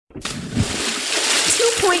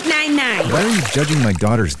2.99. Why are you judging my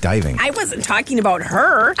daughter's diving? I wasn't talking about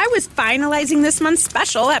her. I was finalizing this month's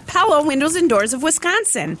special at Pella Windows and Doors of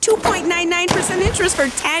Wisconsin. 2.99% interest for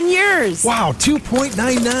 10 years. Wow,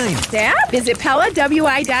 2.99. Dad, visit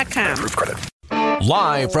PellaWI.com. Proof credit.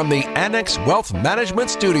 Live from the Annex Wealth Management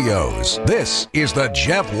Studios, this is the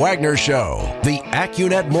Jeff Wagner Show. The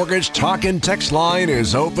AccuNet Mortgage Talk and Text line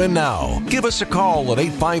is open now. Give us a call at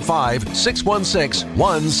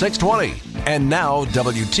 855-616-1620. And now,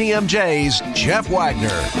 WTMJ's Jeff Wagner.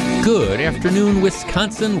 Good afternoon,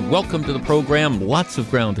 Wisconsin. Welcome to the program. Lots of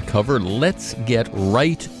ground to cover. Let's get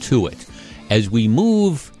right to it. As we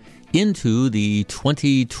move into the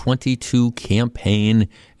 2022 campaign,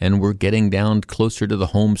 and we're getting down closer to the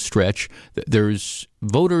home stretch, there's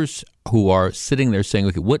voters who are sitting there saying,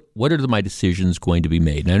 okay, what are my decisions going to be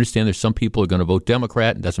made? And I understand there's some people who are going to vote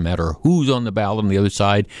Democrat. It doesn't matter who's on the ballot on the other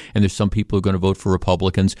side. And there's some people who are going to vote for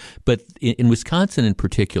Republicans. But in Wisconsin in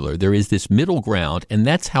particular, there is this middle ground, and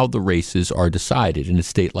that's how the races are decided in a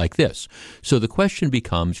state like this. So the question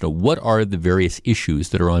becomes, what are the various issues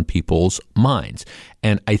that are on people's minds?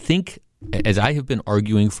 And I think, as I have been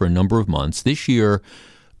arguing for a number of months, this year,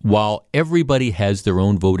 while everybody has their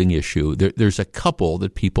own voting issue, there's a couple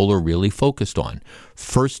that people are really focused on.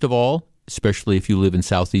 First of all, especially if you live in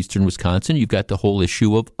southeastern Wisconsin, you've got the whole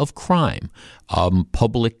issue of crime,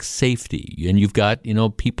 public safety, and you've got,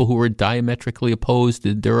 people who are diametrically opposed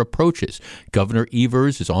to their approaches. Governor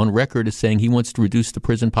Evers is on record as saying he wants to reduce the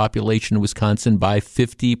prison population in Wisconsin by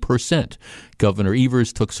 50%. Governor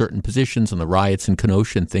Evers took certain positions on the riots in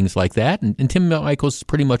Kenosha and things like that, and Tim Michels is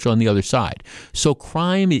pretty much on the other side. So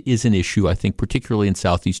crime is an issue, I think, particularly in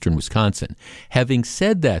southeastern Wisconsin. Having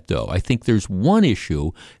said that, though, I think there's one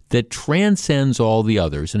issue that transcends all the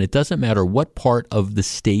others, and it doesn't matter what part of the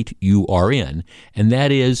state you are in, and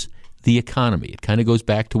that is the economy. It kind of goes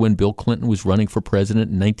back to when Bill Clinton was running for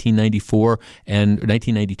president in 1994 and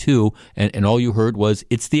 1992, and all you heard was,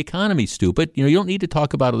 it's the economy, stupid. You don't need to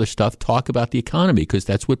talk about other stuff. Talk about the economy, because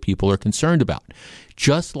that's what people are concerned about.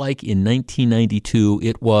 Just like in 1992,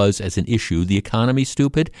 it was, as an issue, the economy,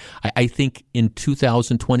 stupid. I think in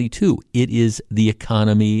 2022, it is the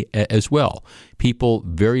economy as well. People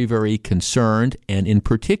very, very concerned, and in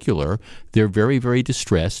particular, they're very, very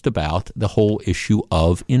distressed about the whole issue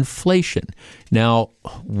of inflation. Now,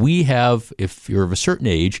 we have, if you're of a certain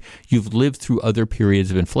age, you've lived through other periods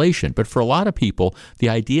of inflation. But for a lot of people, the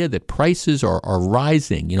idea that prices are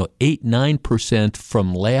rising, 8-9%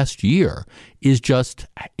 from last year is just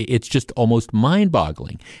almost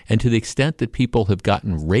mind-boggling. And to the extent that people have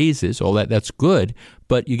gotten raises, that's good,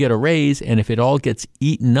 but you get a raise, and if it all gets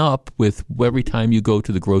eaten up with every time you go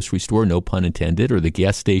to the grocery store, no pun intended, or the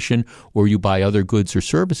gas station, or you buy other goods or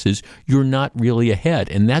services, you're not really ahead.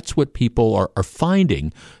 And that's what people are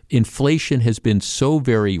finding. Inflation has been so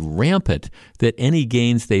very rampant that any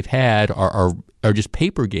gains they've had are just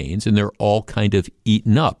paper gains, and they're all kind of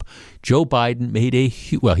eaten up. Joe Biden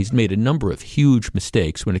he's made a number of huge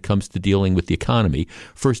mistakes when it comes to dealing with the economy.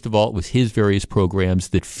 First of all, it was his various programs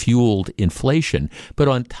that fueled inflation. But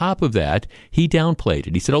on top of that, he downplayed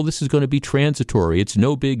it. He said, this is going to be transitory. It's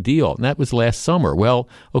no big deal. And that was last summer. Well,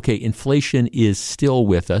 okay, inflation is still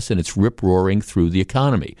with us, and it's rip-roaring through the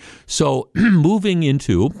economy. So moving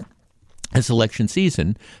into this election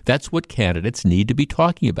season, that's what candidates need to be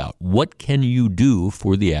talking about. What can you do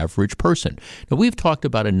for the average person? Now, we've talked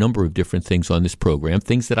about a number of different things on this program,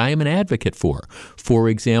 things that I am an advocate for. For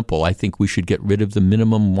example, I think we should get rid of the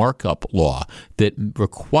minimum markup law that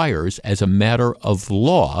requires, as a matter of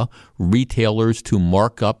law, retailers to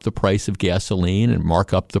mark up the price of gasoline and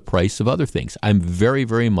mark up the price of other things. I'm very,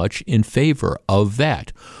 very much in favor of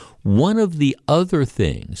that. One of the other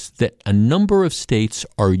things that a number of states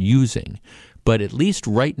are using, but at least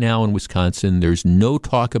right now in Wisconsin there's no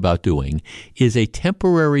talk about doing, is a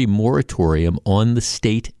temporary moratorium on the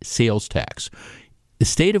state sales tax. The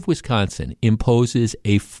state of Wisconsin imposes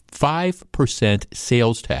a 5%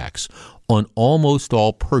 sales tax on almost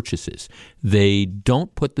all purchases. They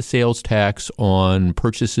don't put the sales tax on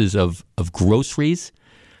purchases of groceries,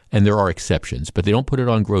 and there are exceptions, but they don't put it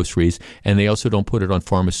on groceries, and they also don't put it on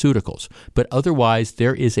pharmaceuticals. But otherwise,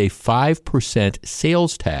 there is a 5%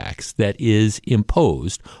 sales tax that is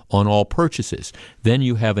imposed on all purchases. Then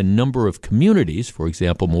you have a number of communities, for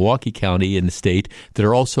example, Milwaukee County in the state, that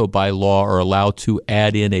are also by law are allowed to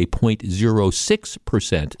add in a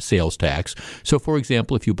 0.06% sales tax. So, for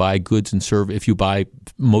example, if you buy goods and if you buy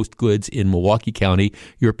most goods in Milwaukee County,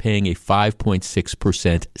 you're paying a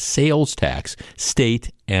 5.6% sales tax,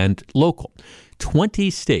 state and local. 20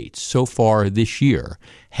 states so far this year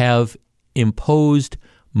have imposed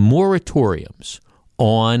moratoriums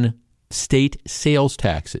on state sales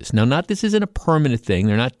taxes. Now, this isn't a permanent thing.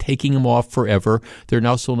 They're not taking them off forever. They're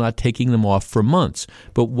also not taking them off for months.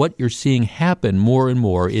 But what you're seeing happen more and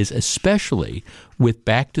more is, especially with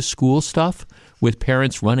back-to-school stuff, with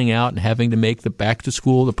parents running out and having to make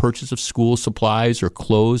the purchase of school supplies or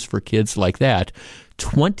clothes for kids like that,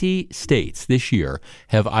 20 states this year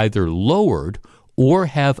have either lowered or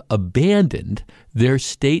have abandoned their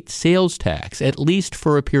state sales tax, at least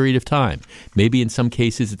for a period of time. Maybe in some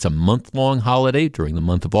cases it's a month-long holiday during the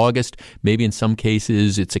month of August. Maybe in some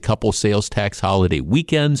cases it's a couple sales tax holiday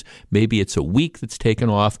weekends. Maybe it's a week that's taken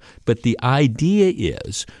off. But the idea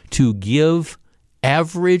is to give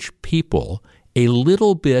average people a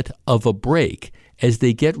little bit of a break as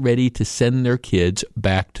they get ready to send their kids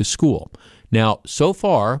back to school. Now, so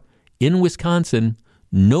far in Wisconsin,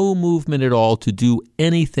 no movement at all to do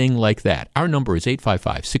anything like that. Our number is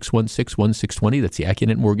 855-616-1620. That's the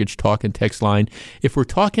AccuNet Mortgage talk and text line. If we're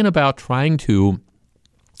talking about trying to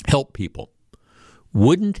help people,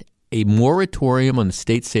 wouldn't a moratorium on the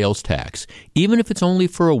state sales tax, even if it's only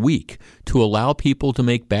for a week, to allow people to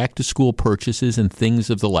make back-to-school purchases and things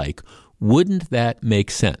of the like, wouldn't that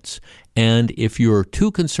make sense? And if you're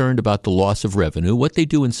too concerned about the loss of revenue, what they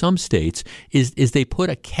do in some states is they put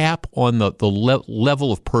a cap on the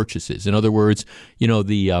level of purchases. In other words,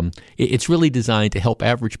 it's really designed to help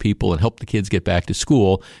average people and help the kids get back to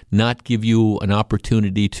school, not give you an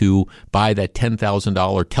opportunity to buy that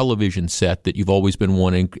 $10,000 television set that you've always been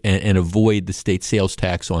wanting and avoid the state sales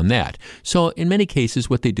tax on that. So in many cases,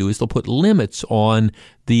 what they do is they'll put limits on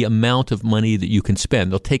the amount of money that you can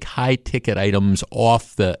spend. They'll take high-ticket items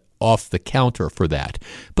off the counter for that.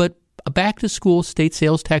 But a back-to-school state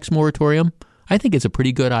sales tax moratorium, I think it's a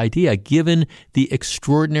pretty good idea given the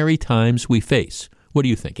extraordinary times we face. What do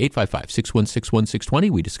you think?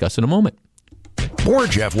 855-616-1620. We discuss in a moment. More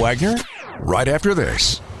Jeff Wagner right after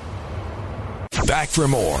this. Back for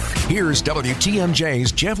more. Here's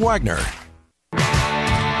WTMJ's Jeff Wagner.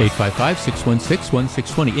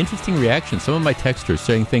 855-616-1620. Interesting reaction. Some of my texters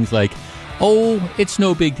saying things like, oh, it's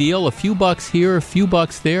no big deal. A few bucks here, a few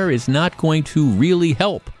bucks there is not going to really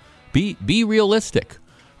help. Be realistic.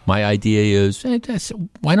 My idea is,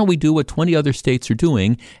 why don't we do what 20 other states are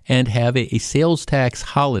doing and have a sales tax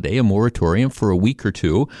holiday, a moratorium for a week or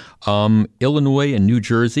two. Illinois and New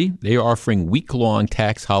Jersey, they are offering week-long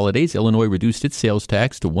tax holidays. Illinois reduced its sales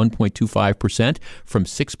tax to 1.25% from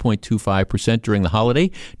 6.25% during the holiday.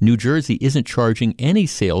 New Jersey isn't charging any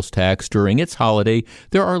sales tax during its holiday.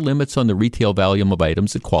 There are limits on the retail volume of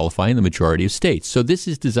items that qualify in the majority of states. So this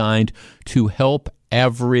is designed to help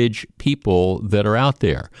average people that are out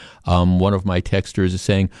there. One of my texters is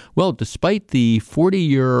saying, well, despite the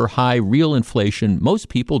 40-year high real inflation, most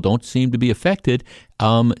people don't seem to be affected.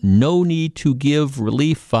 No need to give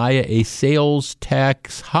relief via a sales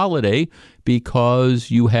tax holiday because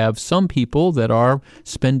you have some people that are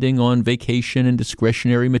spending on vacation and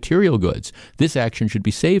discretionary material goods. This action should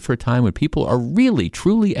be saved for a time when people are really,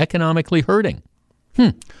 truly economically hurting.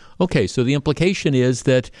 Okay, so the implication is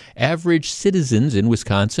that average citizens in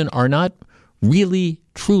Wisconsin are not really,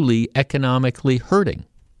 truly economically hurting.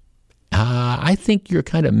 I think you're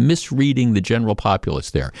kind of misreading the general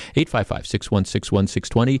populace there.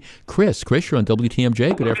 855-616-1620. Chris, you're on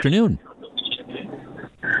WTMJ. Good afternoon.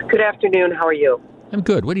 Good afternoon. How are you? I'm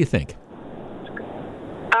good. What do you think?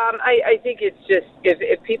 I think it's just,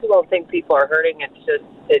 if people don't think people are hurting, it's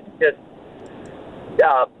just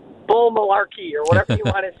bull malarkey or whatever you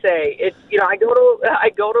want to say. It's, I go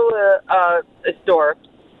to a store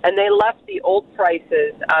and they left the old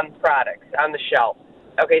prices on products on the shelf.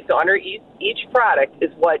 Okay, so under each product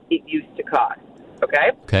is what it used to cost.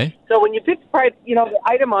 Okay. So when you pick the price, the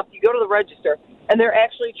item up, you go to the register and they're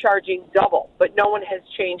actually charging double, but no one has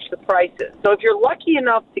changed the prices. So if you're lucky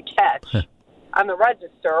enough to catch on the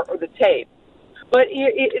register or the tape, but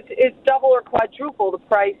it's double or quadruple the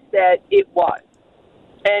price that it was.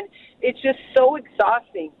 And it's just so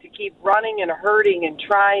exhausting to keep running and hurting and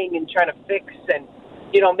trying to fix and,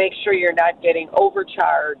 make sure you're not getting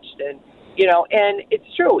overcharged. And, and it's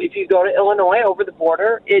true. If you go to Illinois over the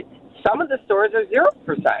border, some of the stores are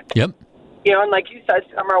 0%. Yep. And like you said,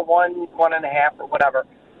 some are 1.5 or whatever.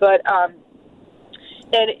 But, and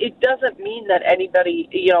it doesn't mean that anybody,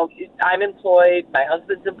 I'm employed, my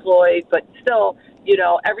husband's employed, but still,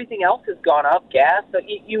 everything else has gone up, gas. So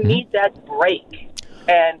you need that break.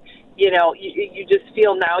 And, you just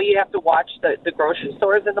feel now you have to watch the grocery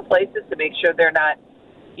stores and the places to make sure they're not,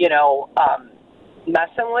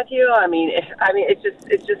 messing with you. I mean, it's just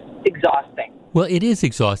exhausting. Well, it is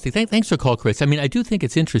exhausting. Thanks for the call, Chris. I mean, I do think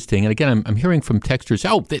it's interesting. And again, I'm hearing from texters,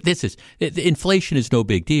 inflation is no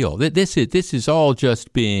big deal. This is all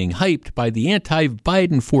just being hyped by the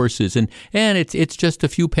anti-Biden forces, and it's just a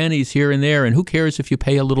few pennies here and there, and who cares if you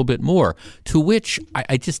pay a little bit more? To which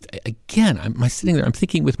I'm sitting there, I'm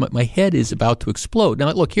thinking with my head is about to explode.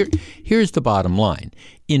 Now, look, here's the bottom line.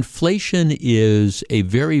 Inflation is a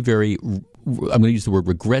very, very, I'm going to use the word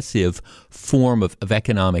regressive form of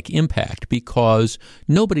economic impact, because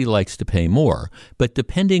nobody likes to pay more. But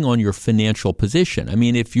depending on your financial position, I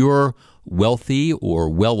mean, if you're wealthy or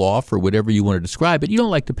well off or whatever you want to describe it, you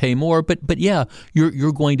don't like to pay more, but yeah,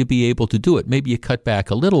 you're going to be able to do it. Maybe you cut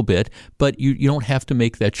back a little bit, but you don't have to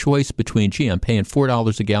make that choice between, gee, I'm paying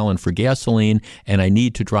 $4 a gallon for gasoline and I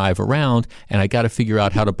need to drive around and I got to figure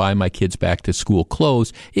out how to buy my kids back to school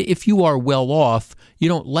clothes. If you are well off, you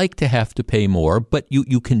don't like to have to pay more, but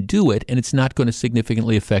you can do it, and it's not going to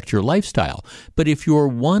significantly affect your lifestyle. But if you're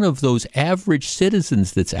one of those average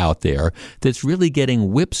citizens that's out there that's really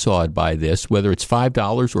getting whipsawed by this, whether it's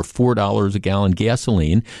 $5 or $4 a gallon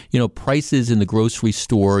gasoline, prices in the grocery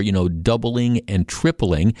store, doubling and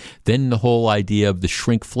tripling, then the whole idea of the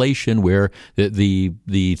shrinkflation, where the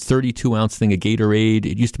 32-ounce thing of Gatorade,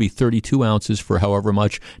 it used to be 32 ounces for however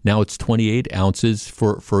much, now it's 28 ounces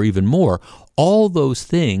for even more. All those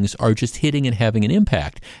things are just hitting and having an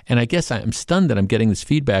impact. And I guess I'm stunned that I'm getting this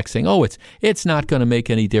feedback saying, oh, it's not going to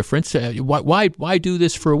make any difference. Why do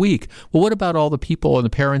this for a week? Well, what about all the people and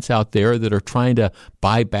the parents out there that are trying to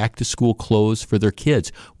buy back to school clothes for their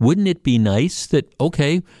kids? Wouldn't it be nice that,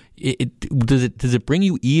 okay, does it bring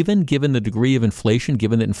you even, given the degree of inflation,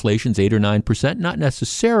 given that inflation's 8 or 9%? Not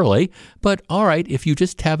necessarily, but all right, if you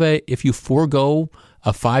forego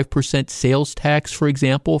a 5% sales tax, for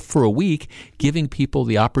example, for a week, giving people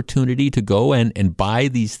the opportunity to go and buy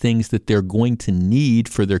these things that they're going to need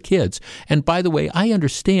for their kids. And by the way, I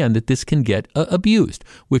understand that this can get abused,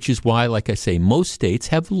 which is why, like I say, most states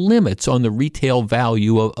have limits on the retail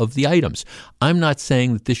value of the items. I'm not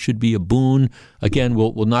saying that this should be a boon. Again,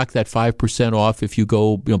 we'll knock that 5% off if you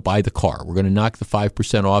go buy the car. We're going to knock the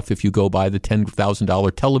 5% off if you go buy the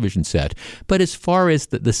 $10,000 television set. But as far as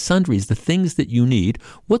the sundries, the things that you need,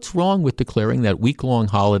 what's wrong with declaring that week-long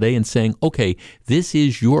holiday and saying, okay, this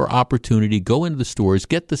is your opportunity, go into the stores,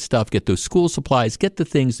 get the stuff, get those school supplies, get the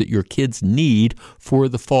things that your kids need for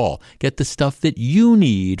the fall, get the stuff that you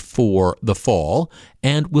need for the fall,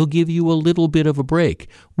 and we'll give you a little bit of a break.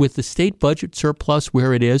 With the state budget surplus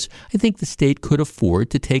where it is, I think the state could afford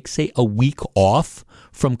to take, say, a week off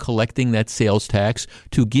from collecting that sales tax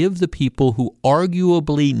to give the people who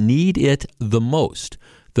arguably need it the most,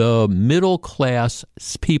 the middle class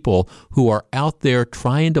people who are out there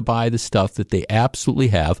trying to buy the stuff that they absolutely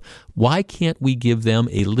have. Why can't we give them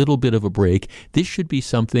a little bit of a break? This should be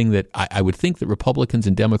something that I would think that Republicans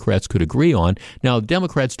and Democrats could agree on. Now,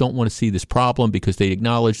 Democrats don't want to see this problem because they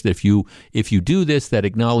acknowledge that if you do this, that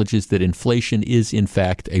acknowledges that inflation is in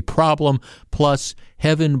fact a problem. Plus,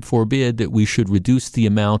 heaven forbid that we should reduce the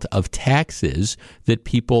amount of taxes that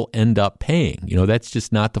people end up paying. That's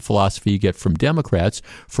just not the philosophy you get from Democrats.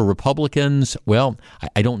 For Republicans, well,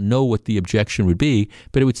 I don't know what the objection would be,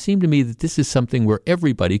 but it would seem to me that this is something where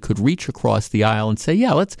everybody could reach across the aisle and say,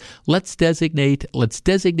 yeah, let's designate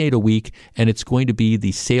a week, and it's going to be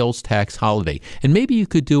the sales tax holiday. And maybe you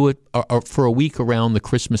could do it for a week around the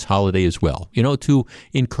Christmas holiday as well, to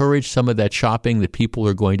encourage some of that shopping that people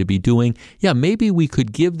are going to be doing. Yeah, maybe we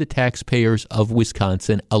could give the taxpayers of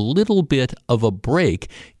Wisconsin a little bit of a break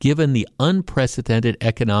given the unprecedented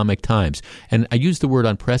economic times. And I use the word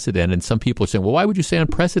unprecedented, and some people are saying, well, why would you say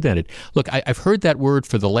unprecedented? Look, I've heard that word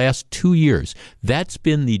for the last 2 years. That's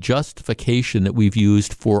been the justification that we've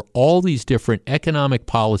used for all these different economic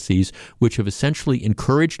policies, which have essentially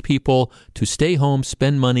encouraged people to stay home,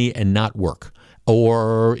 spend money, and not work.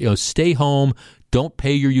 Or, stay home, don't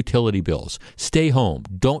pay your utility bills. Stay home.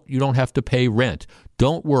 You don't have to pay rent.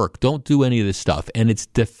 Don't work. Don't do any of this stuff. And it's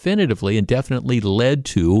definitively and definitely led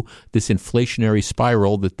to this inflationary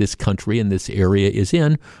spiral that this country and this area is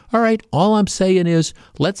in. All right, all I'm saying is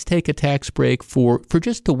let's take a tax break for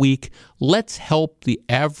just a week. Let's help the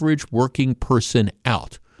average working person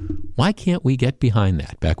out. Why can't we get behind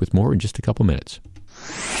that? Back with more in just a couple minutes.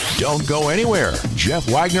 Don't go anywhere. Jeff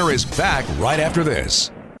Wagner is back right after this.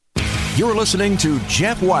 You're listening to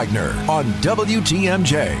Jeff Wagner on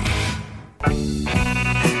WTMJ.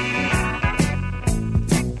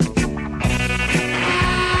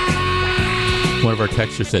 One of our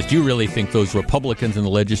texters says, do you really think those Republicans in the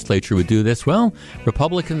legislature would do this? Well,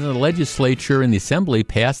 Republicans in the legislature and the assembly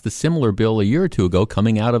passed a similar bill a year or two ago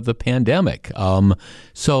coming out of the pandemic. I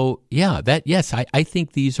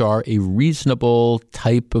think these are a reasonable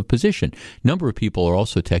type of position. A number of people are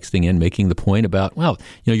also texting in making the point about, well,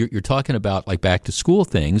 you're talking about like back to school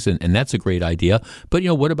things, and that's a great idea. But,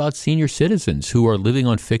 what about senior citizens who are living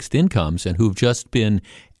on fixed incomes and who've just been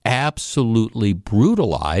absolutely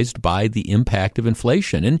brutalized by the impact of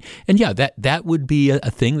inflation. And that would be a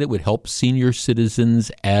thing that would help senior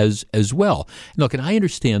citizens as well. Look, and I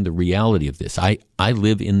understand the reality of this. I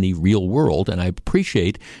live in the real world, and I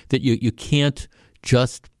appreciate that you can't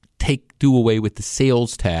just do away with the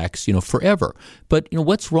sales tax, forever. But,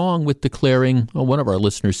 what's wrong with declaring, one of our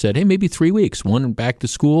listeners said, hey, maybe 3 weeks, one back to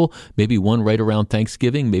school, maybe one right around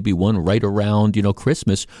Thanksgiving, maybe one right around,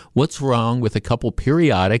 Christmas. What's wrong with a couple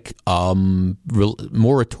periodic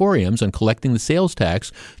moratoriums on collecting the sales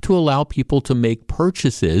tax to allow people to make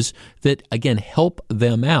purchases that, again, help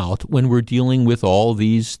them out when we're dealing with all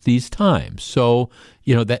these times? So,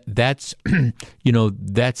 that's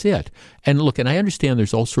that's it. And look, and I understand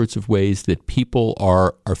there's all sorts of ways that people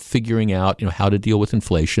are figuring out, how to deal with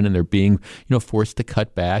inflation, and they're being, forced to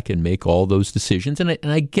cut back and make all those decisions. And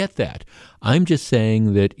I get that. I'm just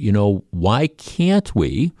saying that, why can't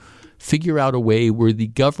we figure out a way where the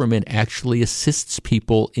government actually assists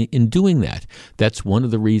people in doing that? That's one of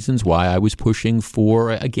the reasons why I was pushing for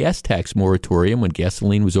a gas tax moratorium when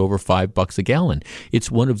gasoline was over $5 a gallon. It's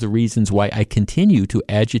one of the reasons why I continue to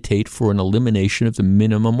agitate for an elimination of the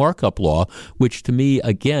minimum markup law, which to me,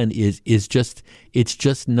 again, is just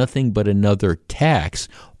nothing but another tax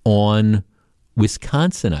on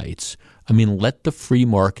Wisconsinites. I mean, let the free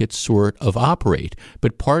market sort of operate.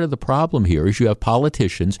 But part of the problem here is you have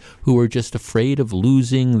politicians who are just afraid of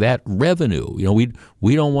losing that revenue.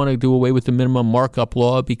 We don't want to do away with the minimum markup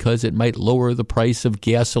law because it might lower the price of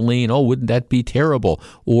gasoline. Oh, wouldn't that be terrible?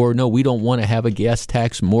 Or no, we don't want to have a gas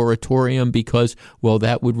tax moratorium because, well,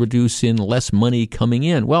 that would reduce in less money coming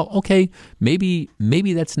in. Well, okay, maybe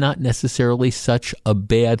that's not necessarily such a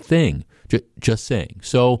bad thing. Just saying.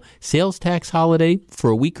 So sales tax holiday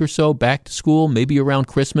for a week or so, back to school, maybe around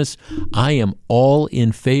Christmas. I am all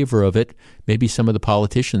in favor of it. Maybe some of the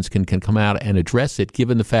politicians can come out and address it,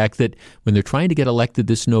 given the fact that when they're trying to get elected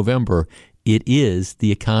this November, it is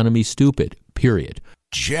the economy stupid, period.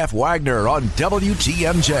 Jeff Wagner on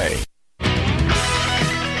WTMJ.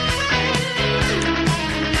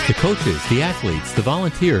 The coaches, the athletes, the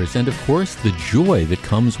volunteers, and of course, the joy that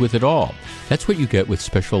comes with it all. That's what you get with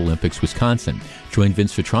Special Olympics Wisconsin. Join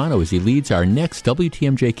Vince Vitrano as he leads our next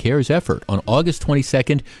WTMJ Cares effort. On August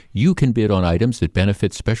 22nd, you can bid on items that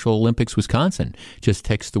benefit Special Olympics Wisconsin. Just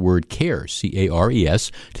text the word CARES,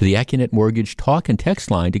 C-A-R-E-S, to the AccuNet Mortgage talk and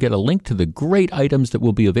text line to get a link to the great items that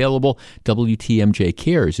will be available. WTMJ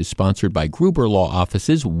Cares is sponsored by Gruber Law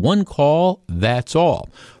Offices. One call, that's all.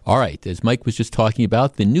 All right, as Mike was just talking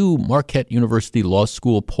about, the new Marquette University Law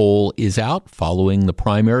School poll is out following the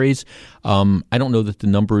primaries. I don't know that the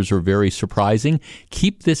numbers are very surprising.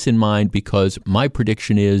 Keep this in mind because my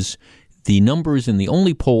prediction is the numbers in the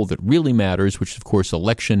only poll that really matters, which is, of course,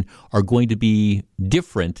 election, are going to be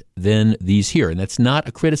different than these here. And that's not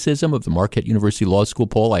a criticism of the Marquette University Law School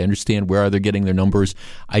poll. I understand where they're getting their numbers.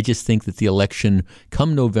 I just think that the election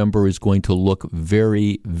come November is going to look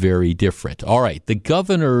very, very different. All right, the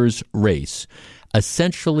governor's race,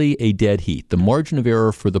 essentially a dead heat. The margin of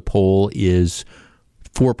error for the poll is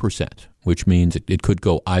 4%, which means it could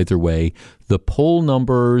go either way. The poll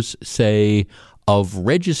numbers say of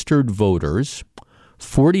registered voters,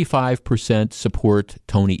 45% support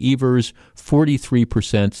Tony Evers,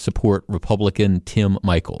 43% support Republican Tim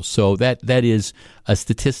Michels. So that is a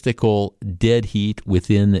statistical dead heat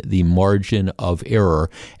within the margin of error.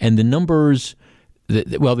 And the numbers,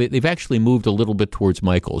 well, they've actually moved a little bit towards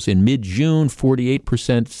Michels. In mid-June,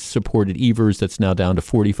 48% supported Evers. That's now down to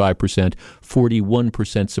 45%.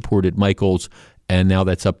 41% supported Michels, and now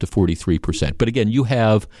that's up to 43%. But again, you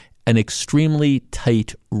have an extremely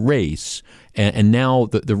tight race, and now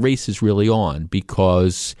the race is really on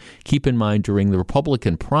because keep in mind during the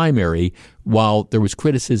Republican primary, while there was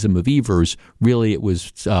criticism of Evers, really it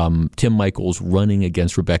was Tim Michels running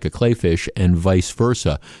against Rebecca Clayfish and vice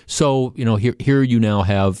versa. So, here you now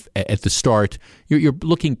have at the start, you're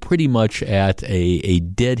looking pretty much at a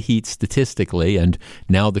dead heat statistically, and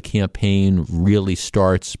now the campaign really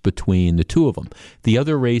starts between the two of them. The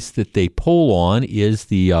other race that they poll on is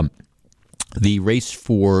the race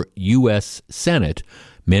for U.S. Senate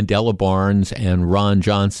Mandela Barnes and Ron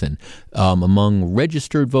Johnson. Among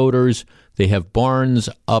registered voters, they have Barnes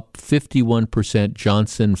up 51%,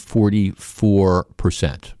 Johnson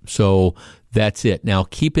 44%. So that's it. Now,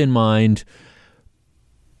 keep in mind,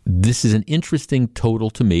 this is an interesting total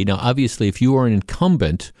to me. Now, obviously, if you are an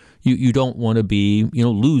incumbent, you don't want to be,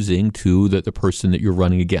 losing to the person that you're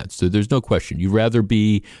running against. So there's no question. You'd rather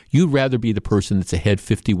be the person that's ahead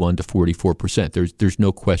 51 to 44%. There's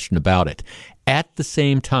no question about it. At the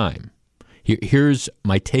same time, here's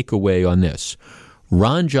my takeaway on this.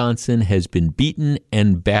 Ron Johnson has been beaten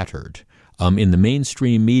and battered in the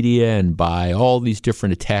mainstream media and by all these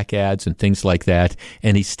different attack ads and things like that,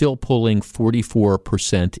 and he's still pulling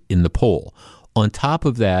 44% in the poll. On top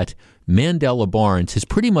of that, Mandela Barnes has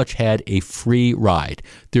pretty much had a free ride.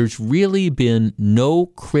 There's really been no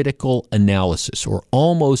critical analysis, or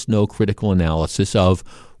almost no critical analysis, of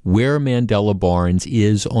where Mandela Barnes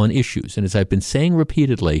is on issues. And as I've been saying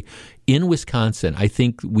repeatedly, in Wisconsin, I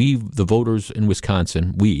think the voters in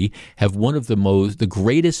Wisconsin, we have one of the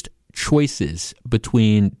greatest choices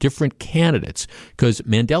between different candidates, because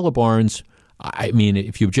Mandela Barnes, I mean,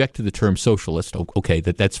 if you object to the term socialist, okay,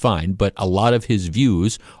 that's fine. But a lot of his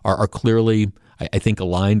views are clearly, I think,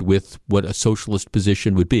 aligned with what a socialist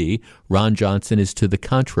position would be. Ron Johnson is to the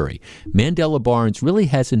contrary. Mandela Barnes really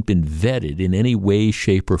hasn't been vetted in any way,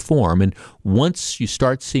 shape, or form. And once you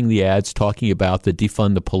start seeing the ads talking about the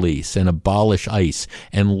defund the police and abolish ICE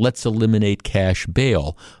and let's eliminate cash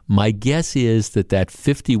bail, my guess is that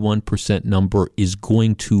 51% number is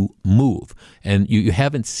going to move. And you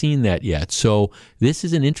haven't seen that yet. So this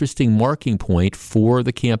is an interesting marking point for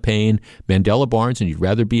the campaign. Mandela Barnes, and you'd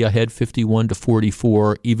rather be ahead 51 to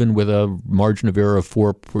 44, even with a margin of error of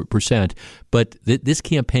 4%. But this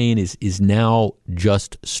campaign is now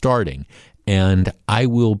just starting. And I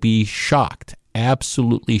will be shocked,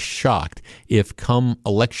 absolutely shocked, if come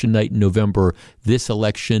election night in November, this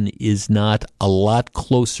election is not a lot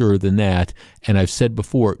closer than that. And I've said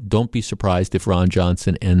before, don't be surprised if Ron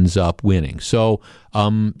Johnson ends up winning. So,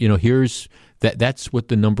 here's that's what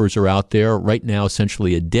the numbers are out there right now.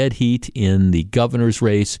 Essentially a dead heat in the governor's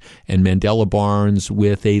race, and Mandela Barnes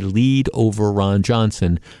with a lead over Ron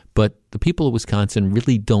Johnson. But the people of Wisconsin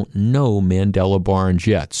really don't know Mandela Barnes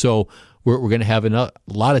yet. So we're going to have a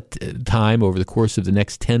lot of time over the course of the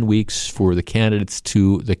next 10 weeks for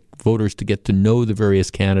the voters to get to know the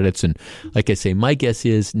various candidates. And like I say, my guess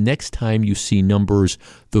is next time you see numbers,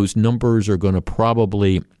 those numbers are going to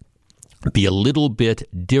probably be a little bit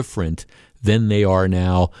different than they are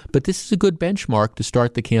now. But this is a good benchmark to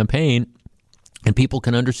start the campaign, and people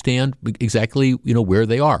can understand exactly, where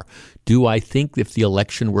they are. Do I think if the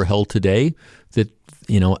election were held today that,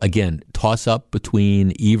 again, toss up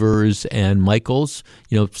between Evers and Michaels,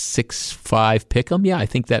 6-5 pick 'em? Yeah, I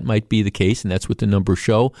think that might be the case, and that's what the numbers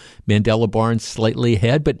show. Mandela Barnes slightly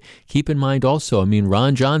ahead, but keep in mind also,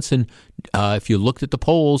 Ron Johnson, if you looked at the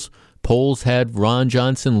polls had Ron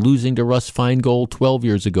Johnson losing to Russ Feingold 12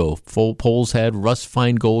 years ago. Polls had Russ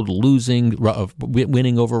Feingold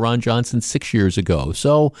winning over Ron Johnson 6 years ago.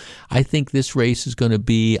 So I think this race is going to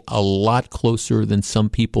be a lot closer than some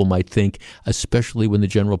people might think, especially when the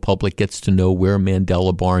general public gets to know where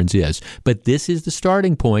Mandela Barnes is. But this is the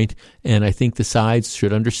starting point, and I think the sides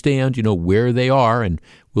should understand, where they are, and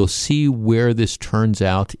we'll see where this turns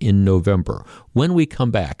out in November. When we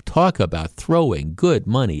come back, talk about throwing good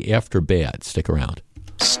money after bad. Stick around.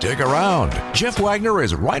 Stick around. Jeff Wagner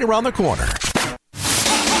is right around the corner.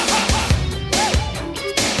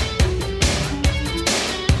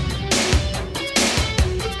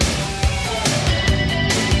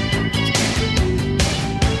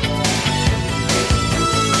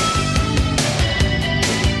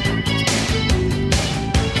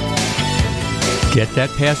 Get that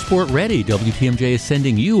passport ready. WTMJ is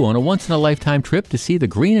sending you on a once-in-a-lifetime trip to see the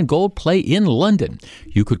Green and Gold play in London.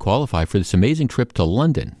 You could qualify for this amazing trip to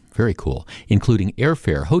London. Very cool. Including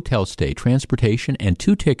airfare, hotel stay, transportation, and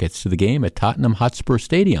 2 tickets to the game at Tottenham Hotspur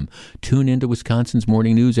Stadium. Tune into Wisconsin's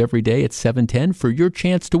Morning News every day at 7:10 for your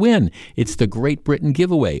chance to win. It's the Great Britain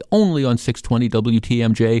giveaway, only on 620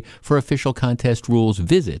 WTMJ. For official contest rules,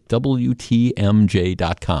 visit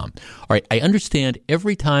WTMJ.com. All right, I understand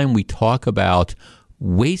every time we talk about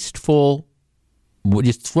wasteful,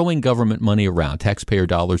 just throwing government money around, taxpayer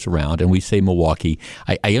dollars around, and we say Milwaukee,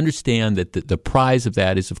 I understand that the prize of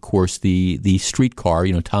that is, of course, the streetcar,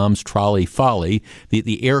 Tom's Trolley Folly,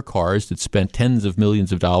 the air cars that spent tens of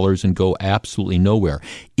millions of dollars and go absolutely nowhere.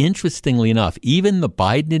 Interestingly enough, even the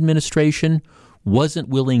Biden administration wasn't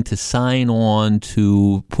willing to sign on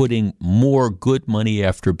to putting more good money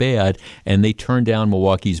after bad, and they turned down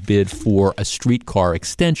Milwaukee's bid for a streetcar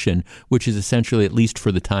extension, which is essentially, at least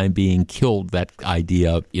for the time being, killed that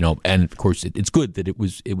idea. And of course, it's good that it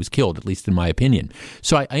was killed, at least in my opinion.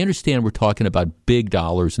 So I understand we're talking about big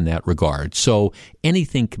dollars in that regard. So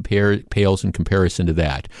anything pales in comparison to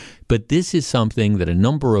that. But this is something that a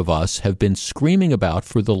number of us have been screaming about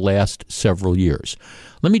for the last several years.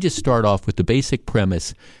 Let me just start off with the basic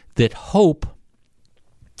premise that hope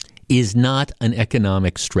is not an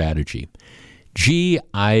economic strategy. Gee,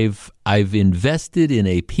 I've invested in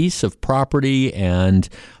a piece of property, and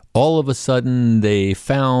all of a sudden they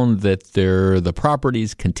found that the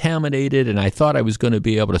property's contaminated, and I thought I was going to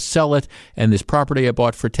be able to sell it, and this property I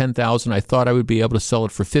bought for $10,000, I thought I would be able to sell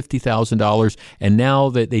it for $50,000, and now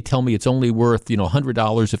that they tell me it's only worth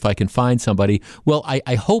 $100 if I can find somebody. Well,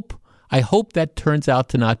 I hope that turns out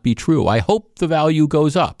to not be true. I hope the value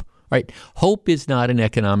goes up. Right? Hope is not an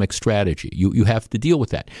economic strategy. You have to deal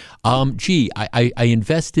with that. I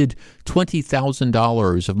invested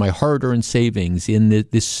 $20,000 of my hard-earned savings in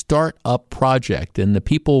this startup project, and the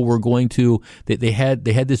people were going to they had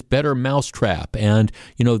this better mousetrap, and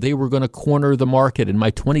they were going to corner the market, and my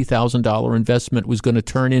 $20,000 investment was going to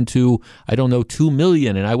turn into $2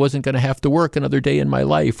 million, and I wasn't going to have to work another day in my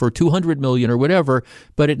life, or $200 million or whatever.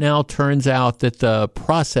 But it now turns out that the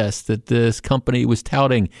process that this company was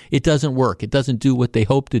touting, it doesn't work. It doesn't do what they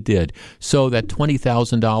hoped it did. So that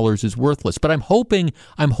 $20,000 is worthless. But I'm hoping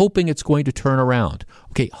it's going to turn around.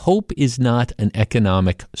 Okay, hope is not an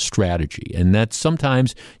economic strategy, and that's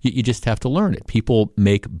sometimes you just have to learn it. People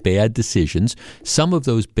make bad decisions. Some of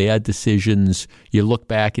those bad decisions, you look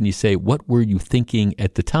back and you say, what were you thinking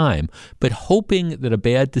at the time? But hoping that a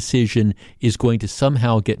bad decision is going to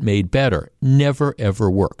somehow get made better never,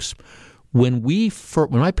 ever works. When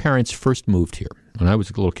my parents first moved here, when I was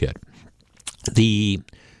a little kid,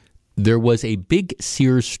 there was a big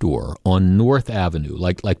Sears store on North Avenue,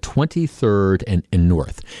 like 23rd and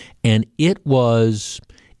North, and it was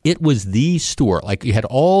the store. Like, you had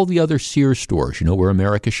all the other Sears stores, where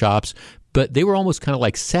America shops, but they were almost kind of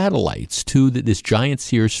like satellites to this giant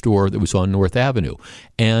Sears store that was on North Avenue.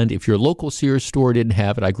 And if your local Sears store didn't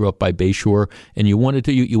have it, I grew up by Bayshore, and you went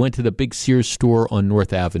to the big Sears store on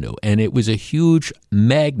North Avenue, and it was a huge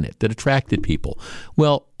magnet that attracted people.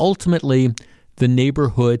 Well, ultimately, the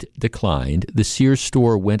neighborhood declined, the Sears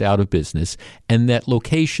store went out of business, and that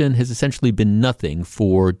location has essentially been nothing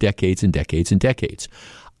for decades and decades and decades.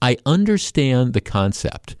 I understand the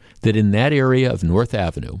concept that in that area of North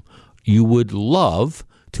Avenue, you would love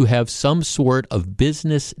to have some sort of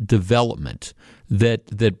business development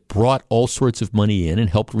that brought all sorts of money in and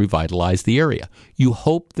helped revitalize the area. You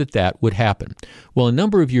hope that would happen. Well, a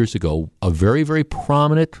number of years ago, a very, very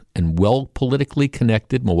prominent and well politically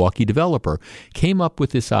connected Milwaukee developer came up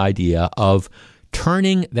with this idea of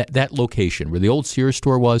turning that location where the old Sears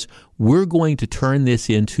store was, we're going to turn this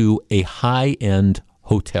into a high-end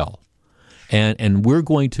hotel. And we're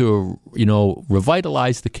going to,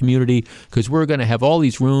 revitalize the community, because we're going to have all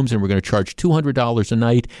these rooms, and we're going to charge $200 a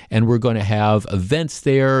night, and we're going to have events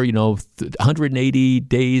there, 180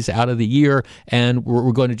 days out of the year, and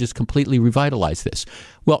we're going to just completely revitalize this.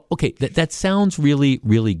 Well, okay, that sounds really,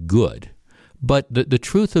 really good. But the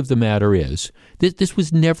truth of the matter is this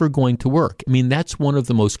was never going to work. I mean, that's one of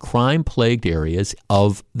the most crime-plagued areas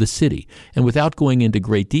of the city. And without going into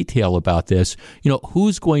great detail about this,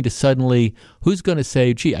 who's going to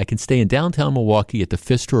say, gee, I can stay in downtown Milwaukee at the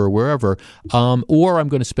Pfister or wherever, or I'm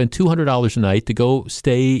going to spend $200 a night to go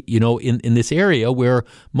stay, in this area where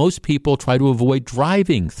most people try to avoid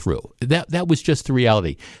driving through. That was just the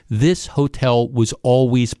reality. This hotel was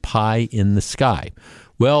always pie in the sky.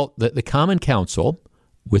 Well, the Common Council,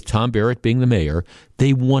 with Tom Barrett being the mayor,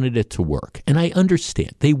 they wanted it to work. And I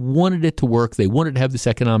understand. They wanted it to work. They wanted to have this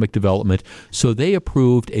economic development. So they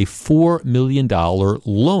approved a $4 million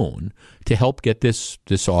loan to help get this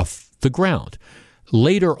off the ground.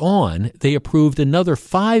 Later on, they approved another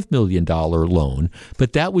 $5 million loan,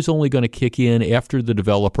 but that was only going to kick in after the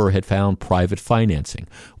developer had found private financing.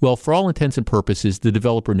 Well, for all intents and purposes, the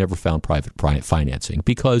developer never found private financing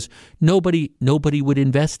because nobody would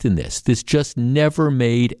invest in this. This just never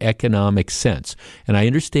made economic sense. And I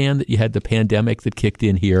understand that you had the pandemic that kicked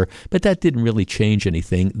in here, but that didn't really change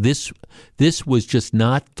anything. This was just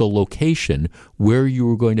not the location where you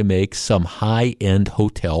were going to make some high-end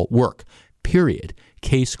hotel work. Period.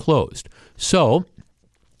 Case closed. So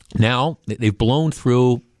now they've blown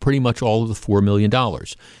through pretty much all of the $4 million.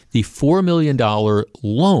 The $4 million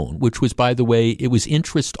loan, which was, by the way, it was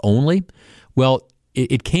interest only. Well,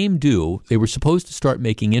 it came due. They were supposed to start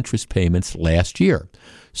making interest payments last year.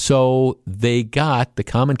 So the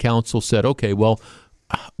Common Council said, okay, well,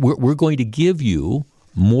 we're going to give you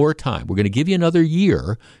more time. We're going to give you another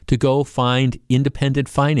year to go find independent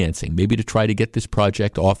financing, maybe to try to get this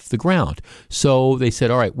project off the ground. So they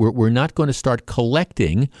said, all right, we're not going to start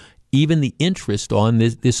collecting even the interest on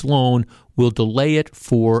this loan. We'll delay it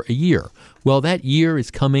for a year. Well, that year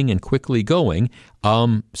is coming and quickly going.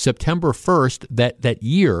 September 1st, that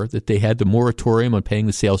year that they had the moratorium on paying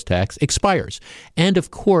the sales tax expires. And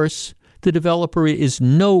of course, the developer is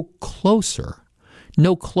no closer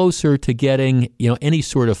to getting, any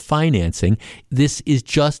sort of financing. This is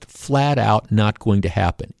just flat out not going to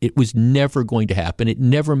happen. It was never going to happen. It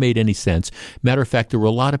never made any sense. Matter of fact, there were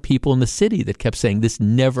a lot of people in the city that kept saying this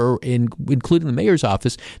never, including the mayor's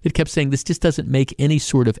office, that kept saying this just doesn't make any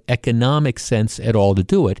sort of economic sense at all to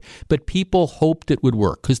do it. But people hoped it would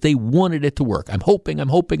work because they wanted it to work. I'm hoping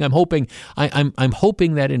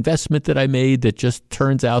that investment that I made that just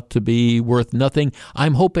turns out to be worth nothing.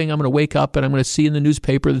 I'm hoping I'm going to wake up and I'm going to see in the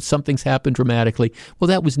newspaper that something's happened dramatically. Well,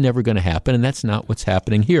 that was never going to happen, and that's not what's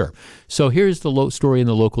happening here. So here's the story in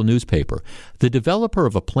the local newspaper. The developer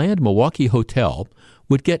of a planned Milwaukee hotel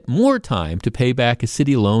would get more time to pay back a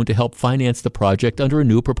city loan to help finance the project under a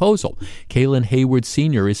new proposal. Kalen Hayward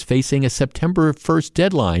Sr. is facing a September 1st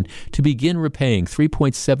deadline to begin repaying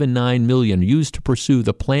 $3.79 million used to pursue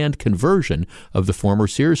the planned conversion of the former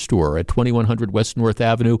Sears store at 2100 West North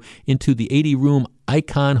Avenue into the 80-room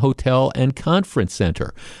Icon Hotel and Conference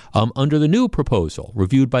Center. Under the new proposal,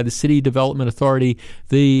 reviewed by the City Development Authority,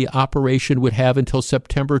 the operation would have until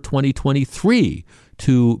September 2023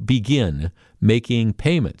 to begin making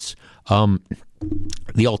payments.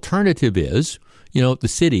 The alternative is, the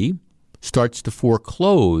city starts to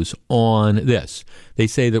foreclose on this. They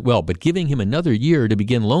say that, but giving him another year to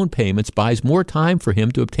begin loan payments buys more time for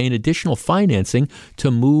him to obtain additional financing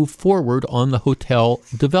to move forward on the hotel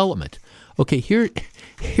development. Okay,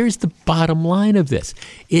 here's the bottom line of this.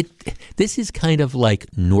 This is kind of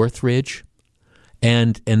like Northridge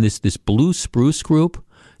and this Blue Spruce group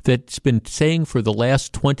that's been saying for the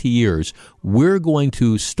last 20 years, we're going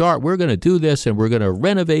to do this, and we're going to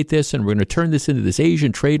renovate this, and we're going to turn this into this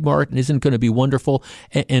Asian Trade Mart, and isn't going to be wonderful.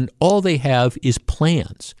 And all they have is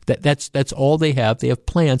plans. That's all they have. They have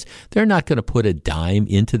plans. They're not going to put a dime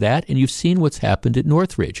into that. And you've seen what's happened at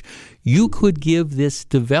Northridge. You could give this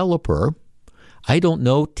developer,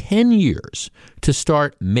 10 years to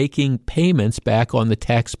start making payments back on the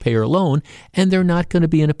taxpayer loan, and they're not going to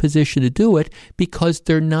be in a position to do it because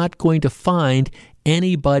they're not going to find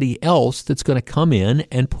anybody else that's going to come in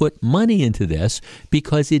and put money into this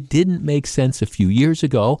because it didn't make sense a few years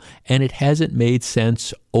ago, and it hasn't made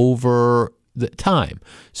sense over the time.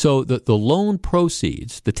 So the loan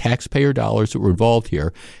proceeds, the taxpayer dollars that were involved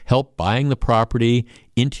here, helped buying the property,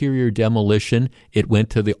 interior demolition. It went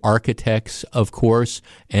to the architects, of course,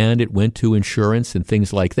 and it went to insurance and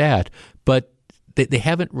things like that. But they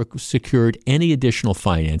haven't secured any additional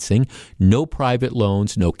financing, no private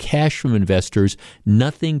loans, no cash from investors,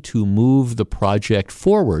 nothing to move the project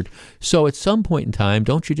forward. So at some point in time,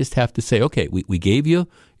 don't you just have to say, okay, we gave you,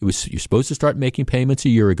 you're supposed to start making payments a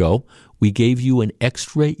year ago. We gave you an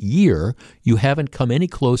extra year. You haven't come any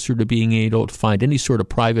closer to being able to find any sort of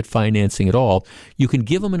private financing at all. You can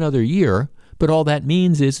give them another year, but all that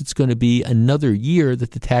means is it's going to be another year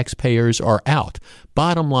that the taxpayers are out.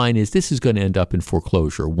 Bottom line is this is going to end up in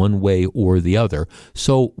foreclosure one way or the other.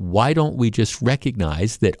 So why don't we just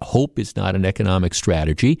recognize that hope is not an economic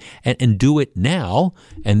strategy and do it now,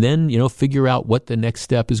 and then figure out what the next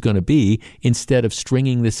step is going to be instead of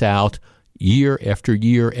stringing this out year after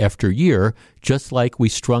year after year, just like we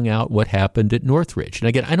strung out what happened at Northridge. And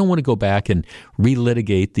again, I don't want to go back and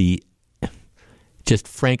relitigate the just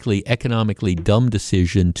frankly economically dumb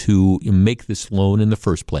decision to make this loan in the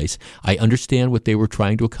first place. I understand what they were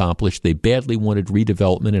trying to accomplish. They badly wanted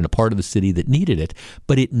redevelopment in a part of the city that needed it,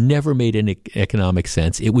 but it never made any economic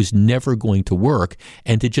sense. It was never going to work.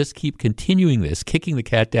 And to just keep continuing this, kicking the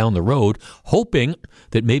cat down the road, hoping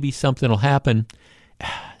that maybe something will happen,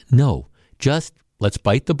 no. Just let's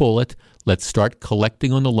bite the bullet. Let's start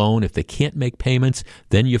collecting on the loan. If they can't make payments,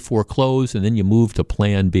 then you foreclose and then you move to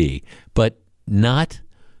Plan B. But not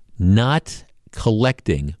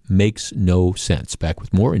collecting makes no sense. Back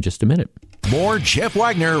with more in just a minute. More Jeff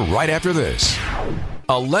Wagner right after this.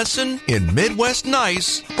 A lesson in Midwest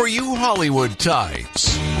nice for you Hollywood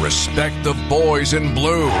types. Respect the boys in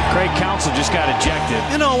blue. Craig Counsell just got ejected.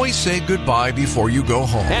 And always say goodbye before you go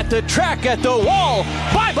home. At the track, at the wall,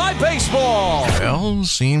 bye-bye baseball. Well,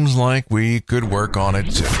 seems like we could work on it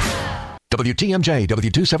too. WTMJ,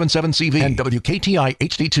 W277CV, and WKTI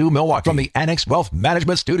HD2 Milwaukee. From the Annex Wealth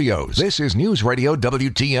Management Studios, this is News Radio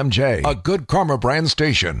WTMJ, a Good Karma brand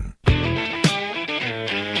station.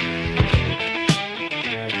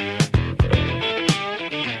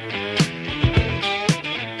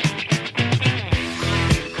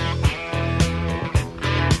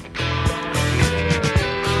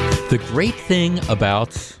 The great thing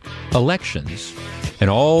about elections and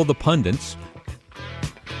all the pundits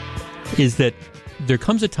is that there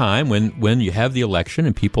comes a time when you have the election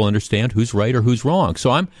and people understand who's right or who's wrong.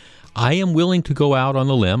 So I am willing to go out on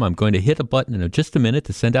the limb. I'm going to hit a button in just a minute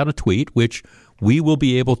to send out a tweet, which we will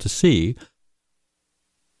be able to see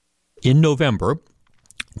in November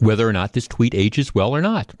whether or not this tweet ages well or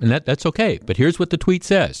not. And that's okay. But here's what the tweet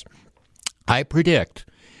says. I predict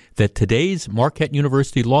that today's Marquette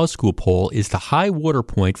University Law School poll is the high water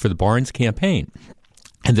point for the Barnes campaign,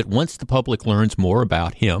 and that once the public learns more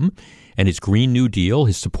about him and his Green New Deal,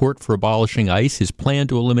 his support for abolishing ICE, his plan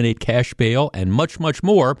to eliminate cash bail, and much, much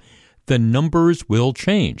more, the numbers will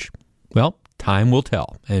change. Well, time will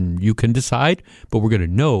tell, and you can decide, but we're going to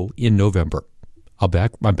know in November. I'm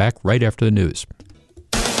back right after the news.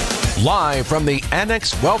 Live from the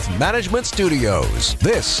Annex Wealth Management Studios,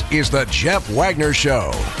 this is the Jeff Wagner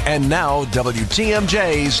Show. And now,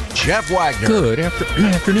 WTMJ's Jeff Wagner. Good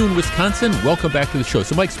afternoon, Wisconsin. Welcome back to the show.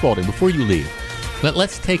 So, Mike Spalding, before you leave,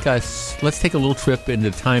 let's take a little trip into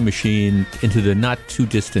the time machine into the not too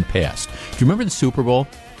distant past. Do you remember the Super Bowl?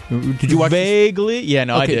 Did you watch vaguely? Yeah,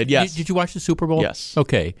 no, okay. I did. Yes. Did you watch the Super Bowl? Yes.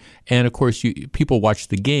 Okay. And of course, people watched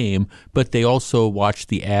the game, but they also watched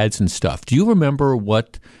the ads and stuff. Do you remember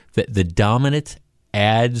what the dominant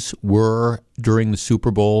ads were during the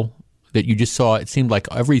Super Bowl that you just saw? It seemed like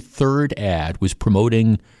every third ad was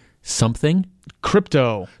promoting something.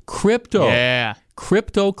 Crypto. Yeah.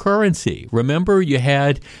 Cryptocurrency. Remember, you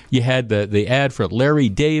had the ad for Larry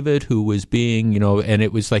David, who was being, and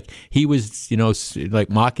it was like he was, like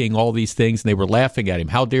mocking all these things, and they were laughing at him.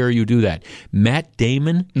 How dare you do that? Matt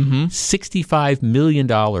Damon, $65 million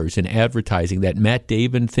in advertising. That Matt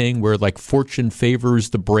Damon thing where like fortune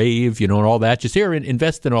favors the brave, and all that. Just here,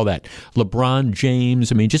 invest in all that. LeBron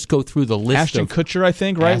James. I mean, just go through the list. Ashton Kutcher, I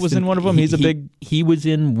think, right, was in one of them. He was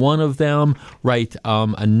in one of them, right?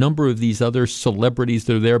 A number of these other celebrities that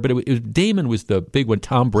are there, but Damon was the big one.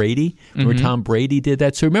 Tom Brady, remember Tom Brady did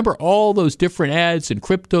that. So remember all those different ads and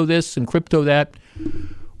crypto this and crypto that.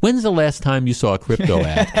 When's the last time you saw a crypto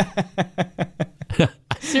ad?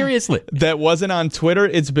 Seriously. That wasn't on Twitter.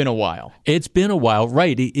 It's been a while. It's been a while.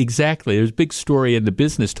 Right, exactly. There's a big story in the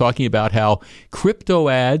business talking about how crypto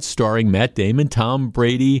ads starring Matt Damon, Tom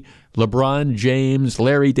Brady, LeBron James,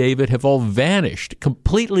 Larry David have all vanished,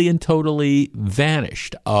 completely and totally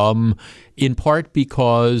vanished, in part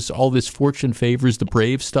because all this fortune favors the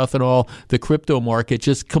brave stuff and all, the crypto market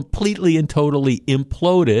just completely and totally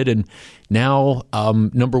imploded. And now,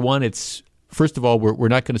 number one, it's, first of all, we're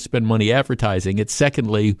not going to spend money advertising it.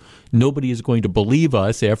 Secondly, nobody is going to believe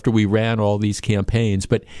us after we ran all these campaigns.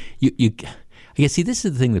 But I guess, see, this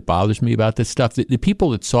is the thing that bothers me about this stuff. The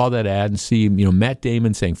people that saw that ad and see, Matt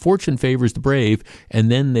Damon saying fortune favors the brave, and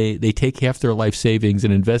then they take half their life savings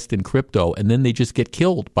and invest in crypto, and then they just get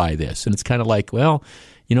killed by this. And it's kind of like, well,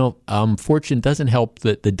 fortune doesn't help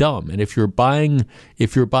the dumb. And if you're buying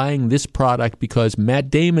this product because Matt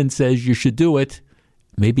Damon says you should do it,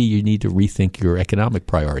 maybe you need to rethink your economic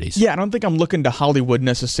priorities. Yeah, I don't think I'm looking to Hollywood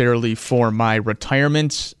necessarily for my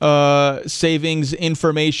retirement savings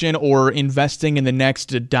information or investing in the next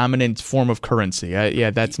dominant form of currency.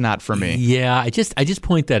 That's not for me. Yeah, I just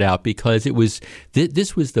point that out because it was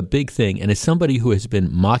this was the big thing. And as somebody who has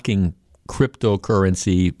been mocking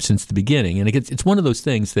cryptocurrency since the beginning, and it's one of those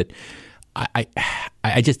things that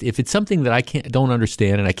I just, if it's something that I don't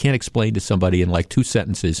understand and I can't explain to somebody in like 2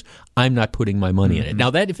 sentences, I'm not putting my money in it.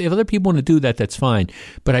 Now, that if other people want to do that, that's fine.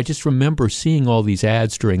 But I just remember seeing all these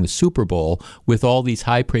ads during the Super Bowl with all these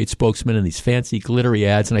high-paid spokesmen and these fancy glittery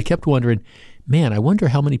ads, and I kept wondering, man, I wonder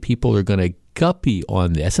how many people are going to guppy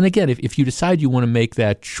on this. And again, if you decide you want to make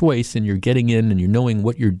that choice and you're getting in and you're knowing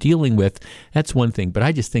what you're dealing with, that's one thing. But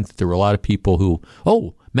I just think that there were a lot of people who,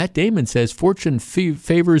 Matt Damon says fortune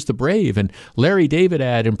favors the brave, and Larry David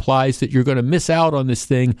ad implies that you're going to miss out on this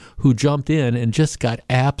thing, who jumped in and just got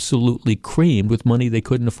absolutely creamed with money they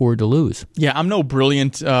couldn't afford to lose. Yeah, I'm no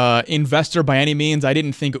brilliant investor by any means. I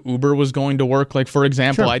didn't think Uber was going to work. Like, for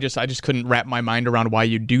example, sure. I just couldn't wrap my mind around why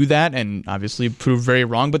you do that, and obviously proved very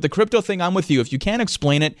wrong. But the crypto thing, I'm with you. If you can't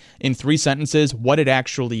explain it in 3 sentences, what it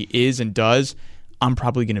actually is and does, I'm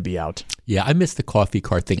probably going to be out. Yeah, I missed the coffee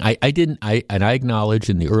cart thing. I acknowledge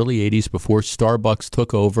in the early 80s before Starbucks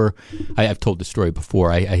took over, I've told the story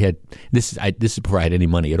before. This is before I had any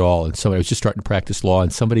money at all, and so I was just starting to practice law,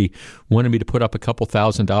 and somebody wanted me to put up a couple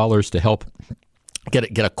 $1,000s to help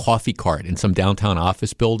get a coffee cart in some downtown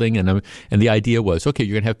office building, and the idea was, okay,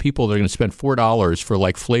 you're going to have people that are going to spend $4 for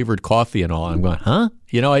like flavored coffee and all. I'm going, huh?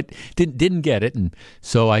 I didn't get it, and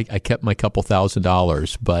so I kept my couple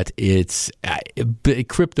 $1,000. But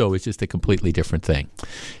crypto is just a completely different thing.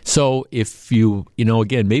 So if you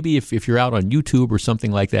again, maybe if you're out on YouTube or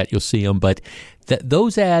something like that, you'll see them. But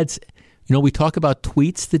those ads, we talk about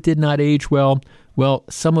tweets that did not age well. Well,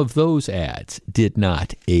 some of those ads did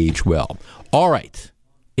not age well. All right,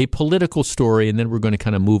 a political story, and then we're going to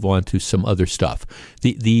kind of move on to some other stuff.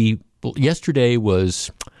 Yesterday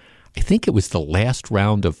was, I think it was the last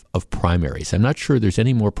round of primaries. I'm not sure there's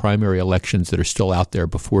any more primary elections that are still out there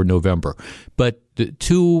before November. But the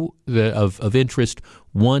two of interest,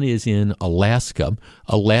 one is in Alaska.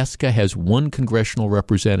 Alaska has one congressional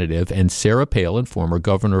representative, and Sarah Palin, former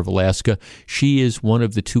governor of Alaska, she is one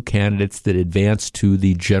of the two candidates that advanced to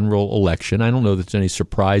the general election. I don't know that there's any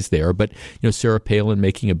surprise there, but Sarah Palin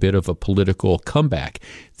making a bit of a political comeback.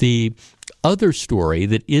 The other story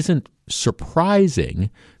that isn't surprising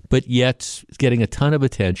but yet getting a ton of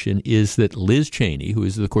attention is that Liz Cheney, who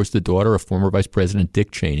is, of course, the daughter of former Vice President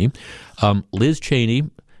Dick Cheney, Liz Cheney,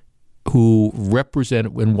 who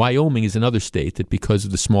represented, in Wyoming is another state that because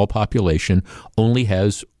of the small population only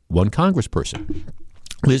has one congressperson.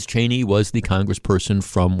 Liz Cheney was the congressperson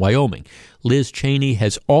from Wyoming. Liz Cheney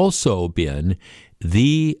has also been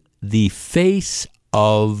the face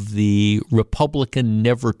of the Republican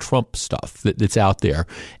Never Trump stuff that's out there.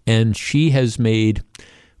 And she has made,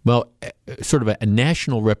 sort of a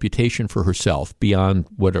national reputation for herself beyond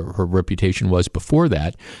what her reputation was before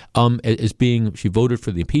that, as being, she voted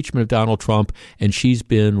for the impeachment of Donald Trump, and she's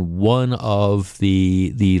been one of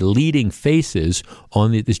the leading faces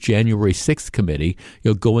on this January 6th committee,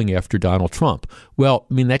 going after Donald Trump. Well,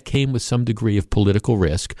 that came with some degree of political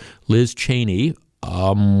risk. Liz Cheney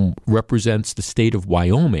represents the state of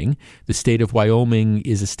Wyoming. The state of Wyoming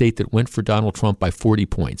is a state that went for Donald Trump by 40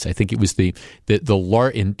 points. I think it was the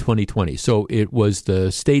in 2020. So it was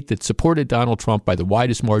the state that supported Donald Trump by the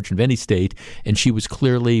widest margin of any state, and she was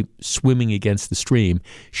clearly swimming against the stream.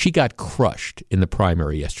 She got crushed in the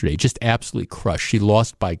primary yesterday, just absolutely crushed. She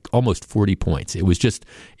lost by almost 40 points. It was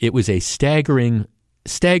a staggering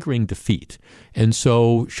defeat. And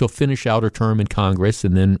so she'll finish out her term in Congress,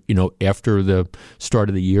 and then, after the start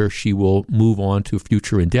of the year, she will move on to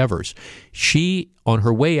future endeavors. She, on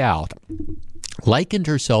her way out, likened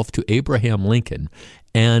herself to Abraham Lincoln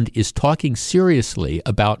and is talking seriously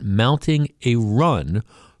about mounting a run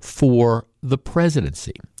for the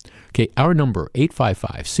presidency. Okay, our number,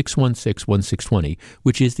 855-616-1620,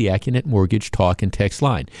 which is the AccuNet Mortgage talk and text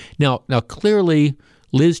line. Now clearly,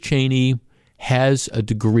 Liz Cheney has a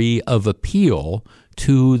degree of appeal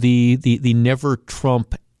to the Never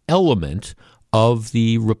Trump element of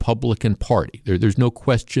the Republican Party. There's no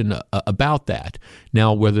question about that.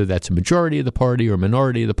 Now, whether that's a majority of the party or a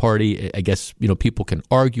minority of the party, I guess people can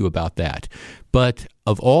argue about that. But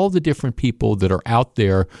of all the different people that are out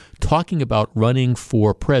there talking about running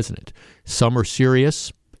for president, some are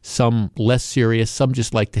serious, some less serious, some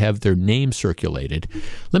just like to have their name circulated.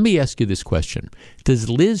 Let me ask you this question. Does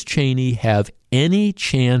Liz Cheney have any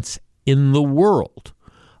chance in the world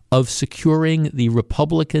of securing the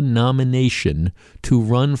Republican nomination to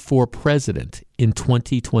run for president in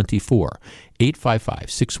 2024?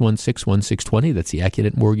 855-616-1620. That's the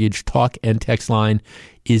AccuNet Mortgage talk and text line.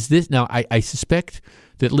 Is this now? I suspect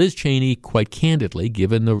that Liz Cheney, quite candidly,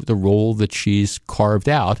 given the role that she's carved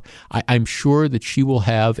out, I'm sure that she will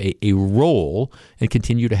have a role and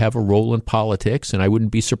continue to have a role in politics. And I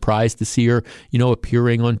wouldn't be surprised to see her,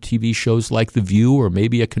 appearing on TV shows like The View, or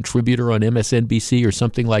maybe a contributor on MSNBC or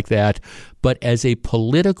something like that. But as a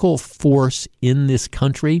political force in this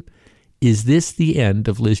country, is this the end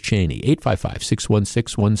of Liz Cheney?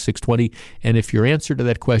 855-616-1620. And if your answer to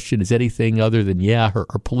that question is anything other than, her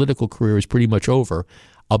political career is pretty much over,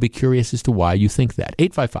 I'll be curious as to why you think that.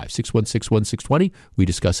 855-616-1620. We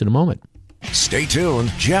discuss in a moment. Stay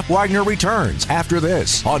tuned. Jeff Wagner returns after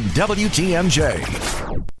this on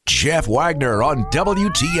WTMJ. Jeff Wagner on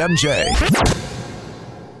WTMJ.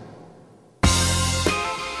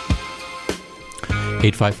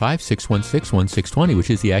 855-616-1620, which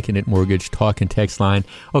is the AccuNet Mortgage talk and text line.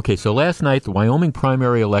 Okay, so last night, the Wyoming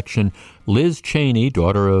primary election, Liz Cheney,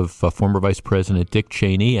 daughter of former Vice President Dick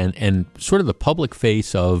Cheney, and sort of the public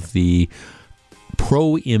face of the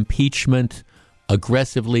pro-impeachment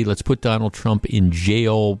aggressively, let's put Donald Trump in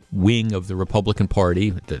jail wing of the Republican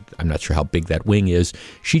Party. I'm not sure how big that wing is.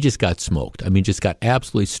 She just got smoked. I mean, just got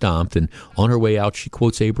absolutely stomped. And on her way out, she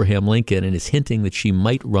quotes Abraham Lincoln and is hinting that she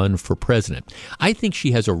might run for president. I think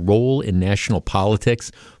she has a role in national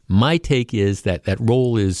politics. My take is that that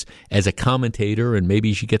role is as a commentator, and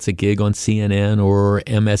maybe she gets a gig on CNN or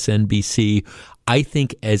MSNBC. I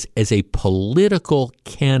think as a political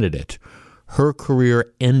candidate, her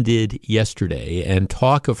career ended yesterday, and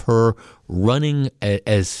talk of her running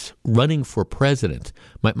for president.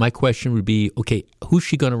 My question would be, okay, who's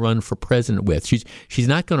she going to run for president with? She's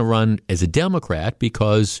not going to run as a Democrat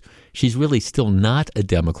because she's really still not a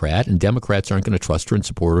Democrat, and Democrats aren't going to trust her and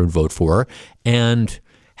support her and vote for her. And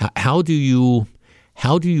how do you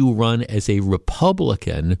run as a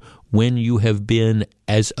Republican when you have been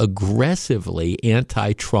as aggressively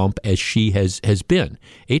anti-Trump as she has been?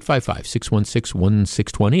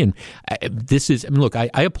 855-616-1620. And this is, I mean, look, I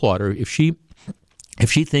applaud her. If she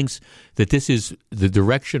thinks that this is the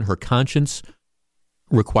direction her conscience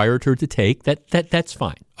required her to take, that's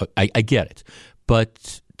fine. I get it.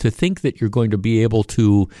 But to think that you're going to be able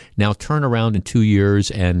to now turn around in 2 years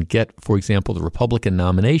and get, for example, the Republican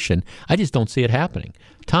nomination, I just don't see it happening.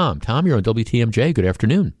 Tom, you're on WTMJ. Good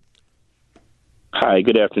afternoon. Hi,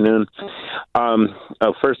 good afternoon.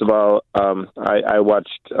 First of all, I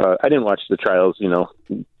watched. I didn't watch the trials,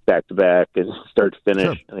 back to back and start to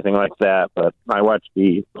finish, anything like that. But I watched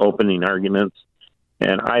the opening arguments,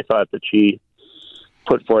 and I thought that she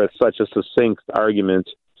put forth such a succinct argument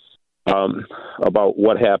about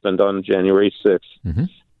what happened on January 6th. Mm-hmm.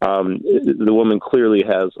 The woman clearly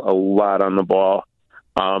has a lot on the ball.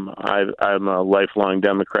 I'm a lifelong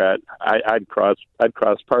Democrat. I'd cross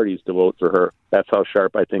parties to vote for her. That's how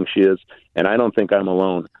sharp I think she is, and I don't think I'm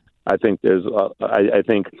alone. I think I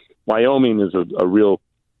think Wyoming is a real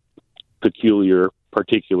particular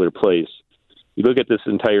place. You look at this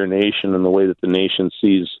entire nation and the way that the nation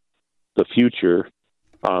sees the future,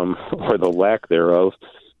 or the lack thereof.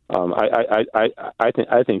 I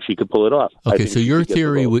think she could pull it off. Okay, so your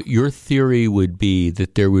theory would be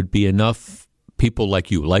that there would be enough people like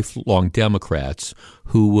you, lifelong Democrats,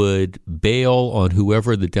 who would bail on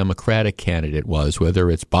whoever the Democratic candidate was, whether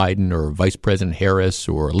it's Biden or Vice President Harris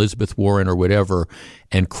or Elizabeth Warren or whatever,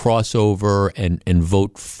 and cross over and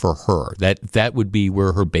vote for her. That would be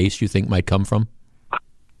where her base, you think, might come from?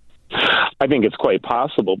 I think it's quite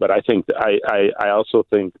possible, but I think I also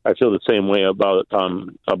think I feel the same way about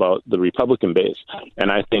the Republican base,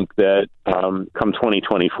 and I think that come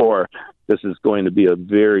 2024, this is going to be a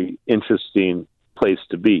very interesting place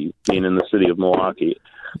to be, being in the city of Milwaukee.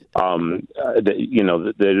 Tom,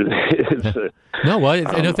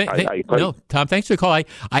 thanks for the call.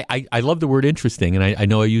 I love the word interesting, and I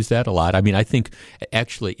know I use that a lot. I mean, I think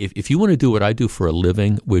actually, if you want to do what I do for a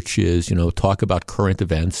living, which is, talk about current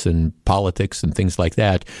events and politics and things like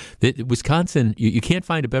that, Wisconsin, you can't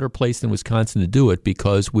find a better place than Wisconsin to do it,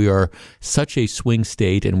 because we are such a swing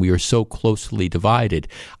state and we are so closely divided.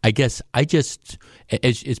 I guess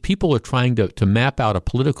as people are trying to map out a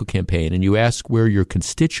political campaign, and you ask where your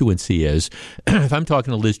constituency is, if I'm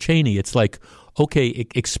talking to Liz Cheney, it's like, okay,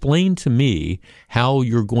 explain to me how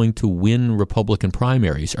you're going to win Republican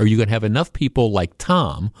primaries. Are you going to have enough people like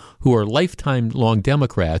Tom, who are lifetime-long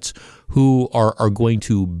Democrats, who are going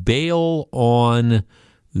to bail on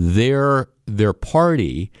their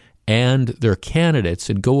party and their candidates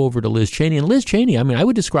and go over to Liz Cheney? And Liz Cheney, I mean, I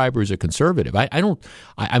would describe her as a conservative. I don't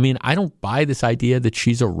buy this idea that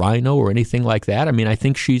she's a rhino or anything like that. I mean, I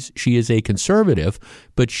think she is a conservative,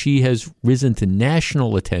 but she has risen to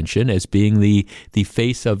national attention as being the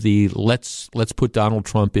face of the let's put Donald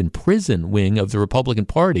Trump in prison wing of the Republican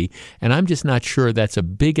Party. And I'm just not sure that's a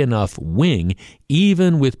big enough wing,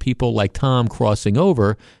 even with people like Tom crossing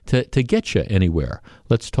over, to get you anywhere.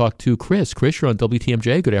 Let's talk to Chris. Chris, you're on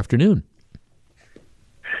WTMJ. Good afternoon.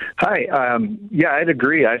 Hi. I'd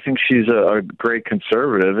agree. I think she's a great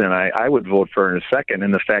conservative, and I would vote for her in a second.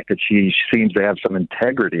 And the fact that she seems to have some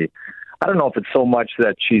integrity. I don't know if it's so much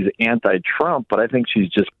that she's anti-Trump, but I think she's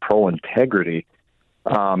just pro-integrity.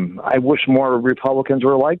 I wish more Republicans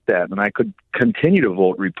were like that, and I could continue to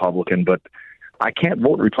vote Republican, but I can't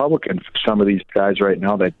vote Republican for some of these guys right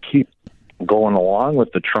now that keep going along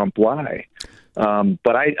with the Trump lie.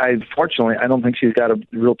 But fortunately, I don't think she's got a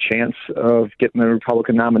real chance of getting the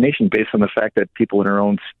Republican nomination based on the fact that people in her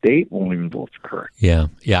own state won't even vote for her. Yeah.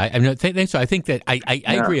 I mean, so I think that I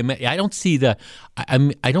agree. I don't see the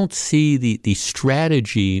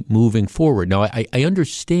strategy moving forward. Now, I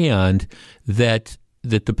understand that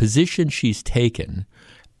the position she's taken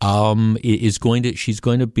she's going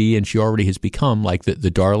to be, and she already has become, like the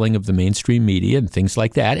darling of the mainstream media and things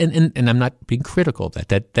like that. And I'm not being critical of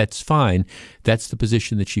that. That's fine. That's the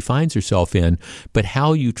position that she finds herself in. But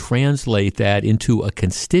how you translate that into a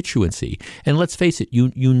constituency, and let's face it,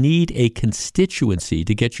 you need a constituency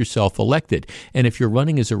to get yourself elected. And if you're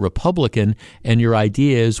running as a Republican and your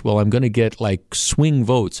idea is, well, I'm going to get like swing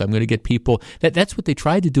votes, I'm going to get people, that's what they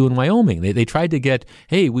tried to do in Wyoming. They tried to get,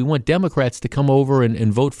 hey, we want Democrats to come over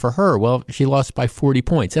and vote for her. Well, she lost by 40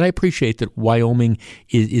 points. And I appreciate that Wyoming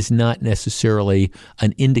is not necessarily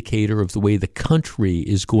an indicator of the way the country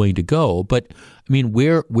is going to go. But I mean,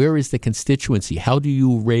 where is the constituency? How do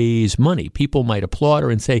you raise money? People might applaud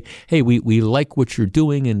her and say, hey, we like what you're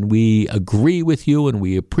doing and we agree with you and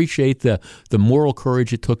we appreciate the moral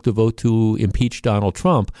courage it took to vote to impeach Donald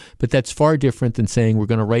Trump. But that's far different than saying we're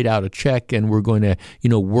going to write out a check and we're going to,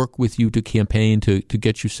 work with you to campaign to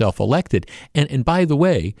get yourself elected. And by the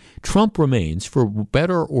way, Trump remains, for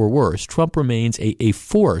better or worse, Trump remains a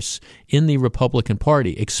force in the Republican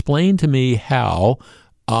Party. Explain to me how,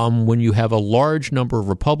 when you have a large number of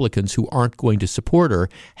Republicans who aren't going to support her,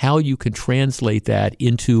 how you can translate that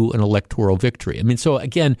into an electoral victory. I mean, so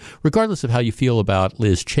again, regardless of how you feel about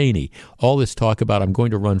Liz Cheney, all this talk about I'm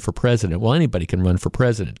going to run for president, well, anybody can run for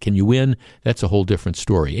president. Can you win? That's a whole different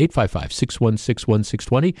story.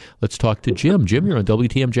 855-616-1620. Let's talk to Jim. Jim, you're on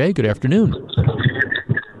WTMJ. Good afternoon.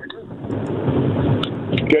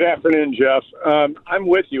 Good afternoon, Jeff. I'm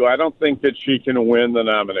with you. I don't think that she can win the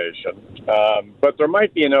nomination. But there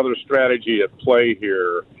might be another strategy at play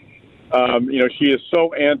here. She is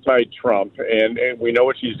so anti-Trump, and we know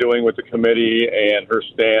what she's doing with the committee and her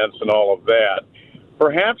stance and all of that.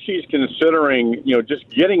 Perhaps she's considering, just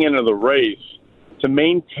getting into the race to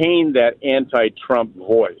maintain that anti-Trump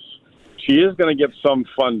voice. She is going to get some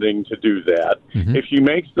funding to do that. Mm-hmm. If she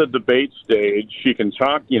makes the debate stage, she can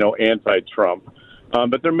talk, anti-Trump.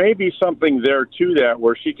 But there may be something there to that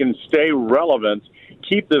where she can stay relevant,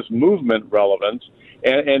 keep this movement relevant,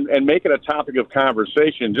 and make it a topic of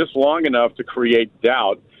conversation just long enough to create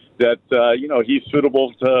doubt that, he's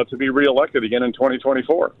suitable to be reelected again in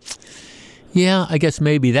 2024. Yeah, I guess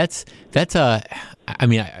maybe that's I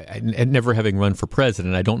never having run for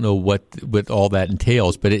president, I don't know what all that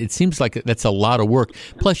entails, but it seems like that's a lot of work.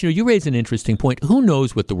 Plus, you raise an interesting point. Who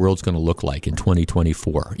knows what the world's going to look like in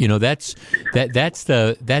 2024? That's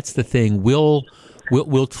the thing.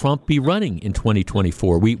 Will Trump be running in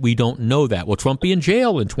 2024? We don't know that. Will Trump be in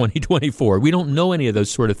jail in 2024? We don't know any of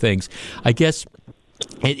those sort of things. I guess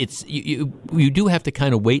it's you do have to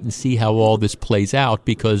kind of wait and see how all this plays out,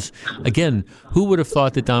 because again, who would have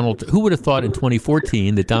thought in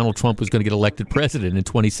 2014 that Donald Trump was going to get elected president in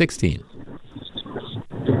 2016?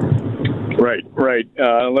 Right.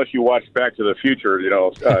 Unless you watch Back to the Future,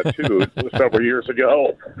 several years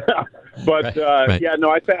ago. But right. Yeah, no,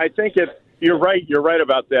 I think you're right. You're right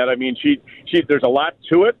about that. I mean, she there's a lot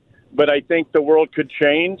to it, but I think the world could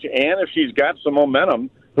change, and if she's got some momentum,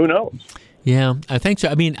 who knows? Yeah, I think so.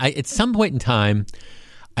 I mean, at some point in time,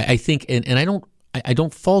 I think, and I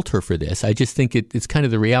don't fault her for this. I just think it's kind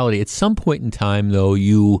of the reality. At some point in time, though,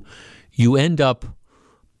 you end up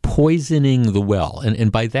poisoning the well,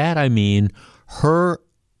 and by that I mean her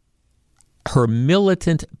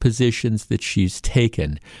militant positions that she's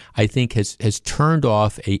taken, I think has turned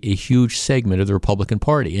off a huge segment of the Republican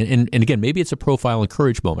Party. And again, maybe it's a profile and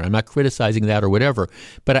courage moment. I'm not criticizing that or whatever,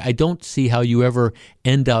 but I don't see how you ever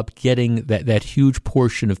end up getting that huge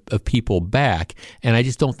portion of people back. And I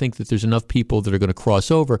just don't think that there's enough people that are going to cross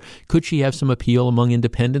over. Could she have some appeal among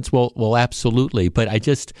independents? Well, absolutely. But I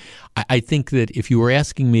think that if you were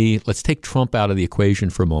asking me, let's take Trump out of the equation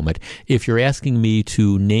for a moment. If you're asking me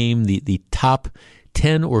to name the top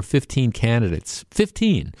 10 or 15 candidates,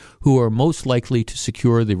 15, who are most likely to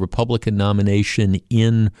secure the Republican nomination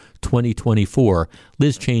in 2024,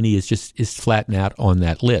 Liz Cheney is flat out on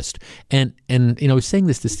that list. And I was saying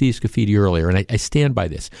this to Steve Scafidi earlier, and I stand by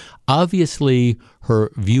this. Obviously, her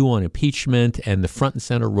view on impeachment and the front and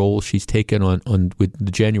center role she's taken on with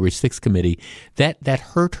the January 6th committee, that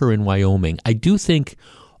hurt her in Wyoming. I do think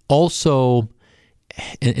also,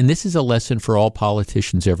 and this is a lesson for all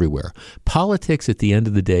politicians everywhere, politics at the end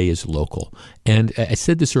of the day is local. And I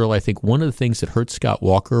said this earlier, I think one of the things that hurt Scott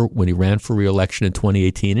Walker when he ran for re-election in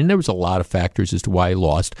 2018, and there was a lot of factors as to why he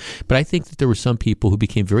lost, but I think that there were some people who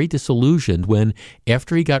became very disillusioned when,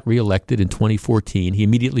 after he got re-elected in 2014, he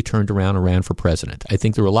immediately turned around and ran for president. I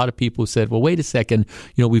think there were a lot of people who said, well, wait a second,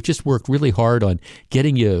 we've just worked really hard on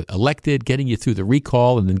getting you elected, getting you through the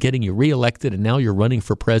recall, and then getting you re-elected, and now you're running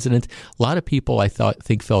for president. A lot of people, I thought,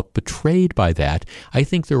 think felt betrayed by that. I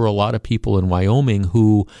think there were a lot of people in Wyoming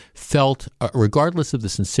who felt, regardless of the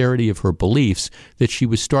sincerity of her beliefs, that she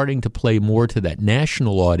was starting to play more to that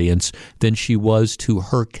national audience than she was to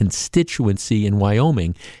her constituency in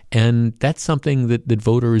Wyoming. And that's something that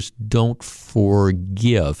voters don't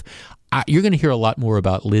forgive. You're going to hear a lot more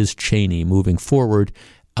about Liz Cheney moving forward.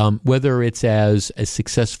 Whether it's as a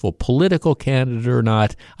successful political candidate or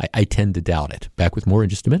not, I tend to doubt it. Back with more in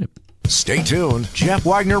just a minute. Stay tuned. Jeff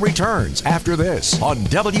Wagner returns after this on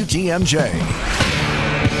WTMJ.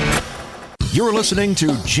 You're listening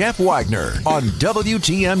to Jeff Wagner on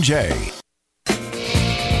WTMJ.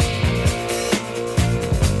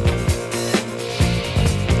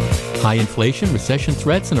 High inflation, recession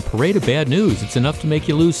threats, and a parade of bad news. It's enough to make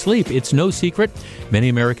you lose sleep. It's no secret. Many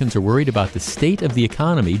Americans are worried about the state of the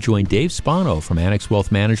economy. Join Dave Spano from Annex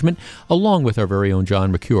Wealth Management, along with our very own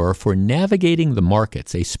John McCure, for Navigating the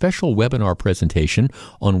Markets, a special webinar presentation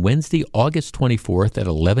on Wednesday, August 24th at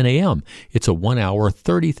 11 a.m. It's a 1-hour,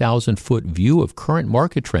 30,000-foot view of current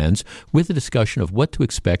market trends with a discussion of what to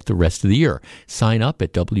expect the rest of the year. Sign up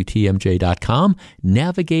at WTMJ.com.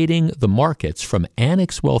 Navigating the Markets from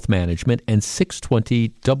Annex Wealth Management and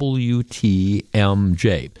 620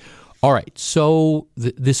 WTMJ. All right, so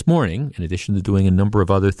this morning, in addition to doing a number of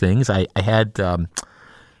other things, I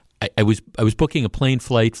was booking a plane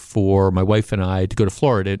flight for my wife and I to go to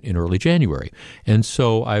Florida in early January, and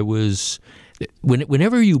so I was.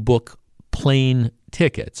 Whenever you book plane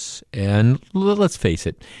tickets, and let's face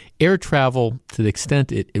it, air travel, to the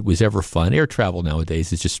extent it was ever fun, air travel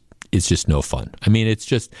nowadays is just no fun. I mean, it's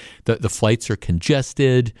just the flights are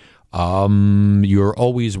congested. You're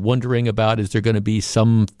always wondering about, is there going to be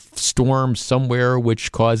some storm somewhere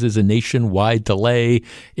which causes a nationwide delay?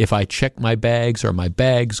 If I check my bags, are my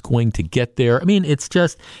bags going to get there? I mean, it's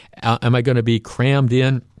just, am I going to be crammed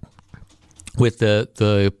in with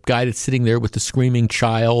the guy that's sitting there with the screaming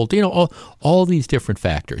child? You know, all these different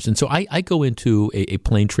factors. And so I go into a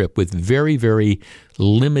plane trip with very, very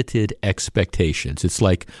limited expectations. It's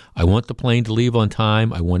like, I want the plane to leave on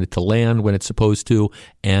time. I want it to land when it's supposed to.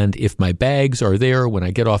 And if my bags are there when I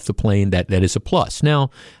get off the plane, that is a plus. Now,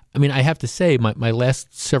 I mean, I have to say, my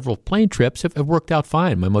last several plane trips have worked out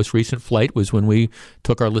fine. My most recent flight was when we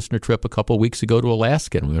took our listener trip a couple of weeks ago to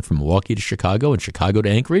Alaska, and we went from Milwaukee to Chicago and Chicago to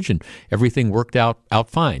Anchorage, and everything worked out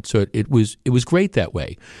fine. So it was great that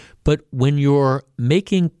way. But when you're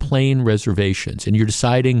making plane reservations and you're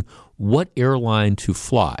deciding what airline to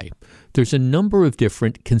fly, there's a number of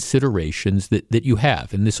different considerations that you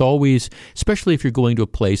have. And this always, especially if you're going to a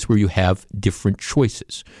place where you have different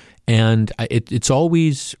choices. And it's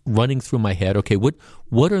always running through my head, okay,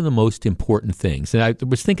 what are the most important things? And I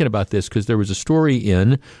was thinking about this because there was a story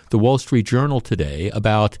in the Wall Street Journal today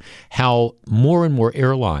about how more and more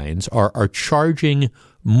airlines are charging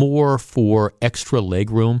more for extra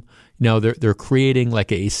legroom. Now they're creating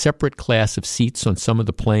like a separate class of seats on some of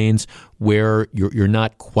the planes where you're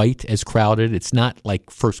not quite as crowded. It's not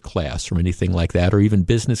like first class or anything like that, or even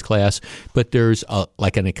business class, but there's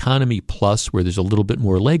like an economy plus where there's a little bit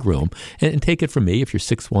more legroom. And take it from me, if you're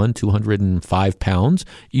 6'1", 205 pounds,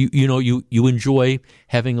 you enjoy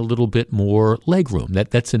having a little bit more legroom.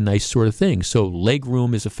 That's a nice sort of thing. So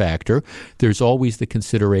legroom is a factor. There's always the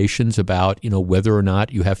considerations about whether or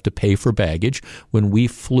not you have to pay for baggage. When we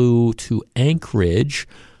flew to Anchorage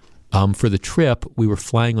for the trip, we were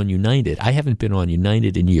flying on United. I haven't been on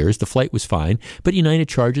United in years. The flight was fine, but United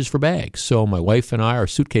charges for bags. So my wife and I, our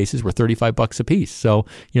suitcases were $35 a piece. So,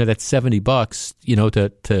 that's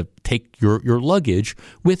 $70, to take your luggage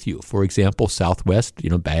with you. For example, Southwest,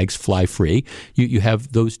 bags fly free. You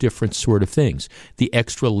have those different sort of things. The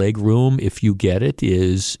extra leg room, if you get it,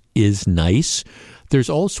 is nice. There's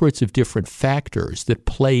all sorts of different factors that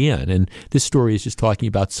play in, and this story is just talking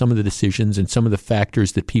about some of the decisions and some of the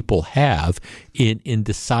factors that people have in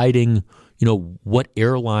deciding, what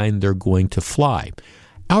airline they're going to fly.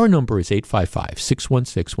 Our number is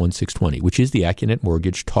 855-616-1620, which is the AccuNet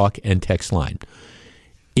Mortgage talk and text line.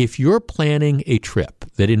 If you're planning a trip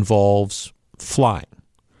that involves flying,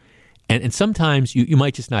 and sometimes you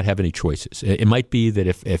might just not have any choices. It might be that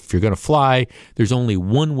if you're going to fly, there's only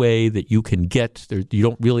one way that you can get there. You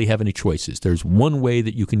don't really have any choices. There's one way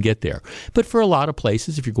that you can get there. But for a lot of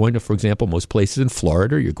places, if you're going to, for example, most places in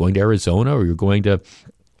Florida, or you're going to Arizona, or you're going to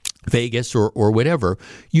Vegas or whatever,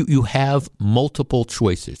 you have multiple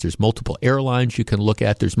choices. There's multiple airlines you can look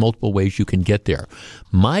at. There's multiple ways you can get there.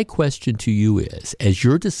 My question to you is, as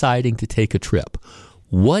you're deciding to take a trip,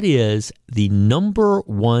 what is the number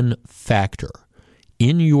one factor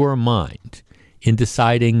in your mind in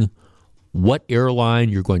deciding what airline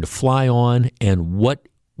you're going to fly on and what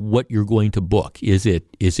what you're going to book. Is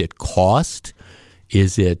it cost?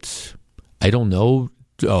 Is it, I don't know,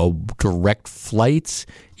 direct flights?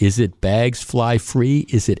 Is it bags fly free?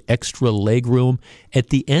 Is it extra legroom? At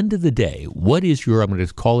the end of the day, what is your, I'm going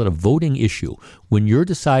to call it a voting issue, when you're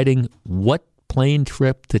deciding what plane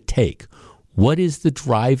trip to take? What is the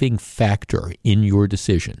driving factor in your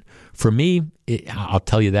decision? For me, I'll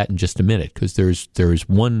tell you that in just a minute, because there's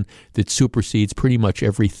one that supersedes pretty much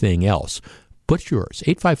everything else. What's yours?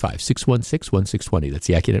 855-616-1620. That's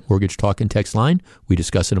the AccuNet Mortgage Talk and Text line. We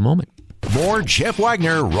discuss in a moment. More Jeff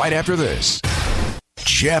Wagner right after this.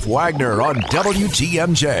 Jeff Wagner on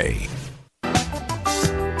WTMJ.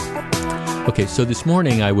 Okay, so this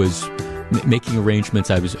morning I was making arrangements.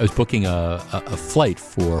 I was booking a flight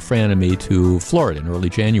for Fran and me to Florida in early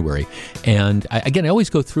January. And I always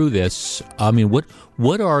go through this. I mean, what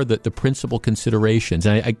are the principal considerations?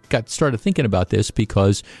 And I got started thinking about this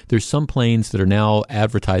because there's some planes that are now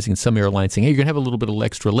advertising, some airlines saying, hey, you're going to have a little bit of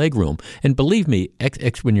extra leg room. And believe me,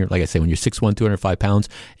 when you're, like I say, when you're 6'1", 205 pounds,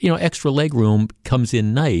 extra leg room comes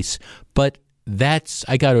in nice. But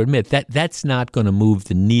I got to admit, that's not going to move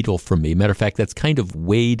the needle for me. Matter of fact, that's kind of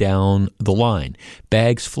way down the line.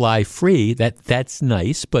 Bags fly free, that's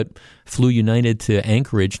nice, but flew United to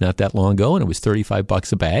Anchorage not that long ago, and it was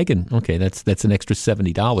 $35 a bag, and okay, that's an extra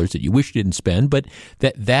 $70 that you wish you didn't spend, but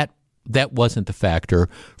that wasn't the factor.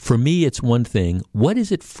 For me, it's one thing. What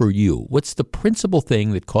is it for you? What's the principal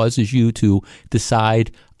thing that causes you to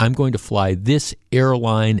decide, I'm going to fly this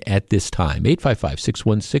airline at this time?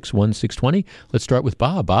 855-616-1620. Let's start with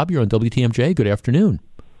Bob. Bob, you're on WTMJ. Good afternoon.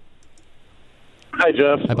 Hi,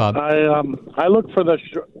 Jeff. Hi, Bob. I look for the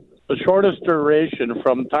shortest duration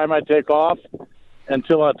from time I take off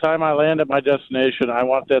until the time I land at my destination. I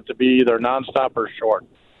want that to be either nonstop or short.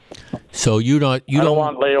 So I don't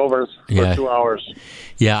want layovers for 2 hours.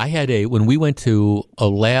 Yeah, I had when we went to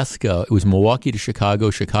Alaska, it was Milwaukee to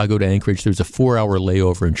Chicago, Chicago to Anchorage. There's a 4-hour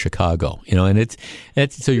layover in Chicago, and it's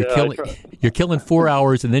so you're killing 4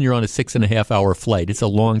 hours, and then you're on a 6.5-hour flight. It's a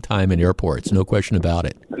long time in airports, no question about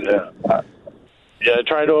it. Yeah, I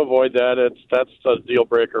try to avoid that. That's a deal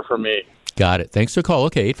breaker for me. Got it. Thanks for the call.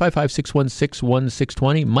 Okay,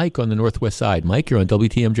 855-616-1620. Mike on the Northwest Side. Mike, you're on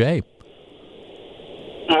WTMJ.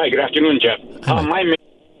 Hi, good afternoon, Jeff. I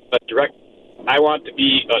want to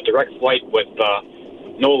be a direct flight with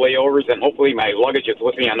no layovers, and hopefully my luggage is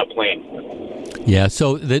with me on the plane. Yeah,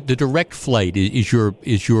 so the direct flight is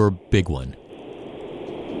your big one.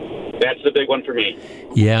 That's the big one for me.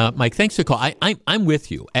 Yeah, Mike, thanks for the call. I'm with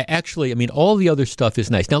you. Actually, I mean, all the other stuff is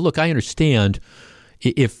nice. Now, look, I understand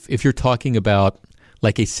if you're talking about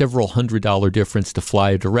like a several $100 difference to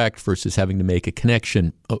fly direct versus having to make a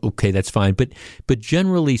connection, okay, that's fine. But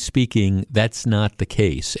generally speaking, that's not the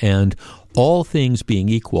case. And all things being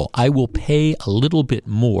equal, I will pay a little bit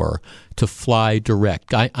more to fly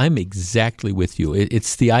direct. I'm exactly with you.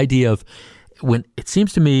 It's the idea of, when it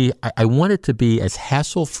seems to me, I want it to be as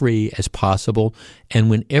hassle-free as possible. And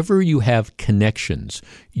whenever you have connections,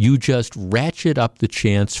 you just ratchet up the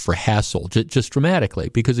chance for hassle just dramatically.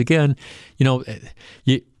 Because again, you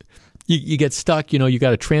get stuck. You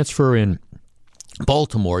got to transfer in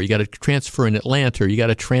Baltimore, you got to transfer in Atlanta, or you got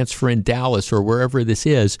to transfer in Dallas, or wherever this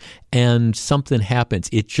is, and something happens.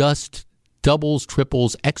 It just doubles,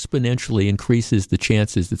 triples, exponentially increases the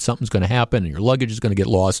chances that something's going to happen and your luggage is going to get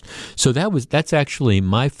lost. So that's actually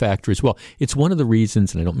my factor as well. It's one of the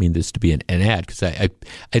reasons, and I don't mean this to be an ad, because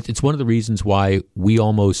it's one of the reasons why we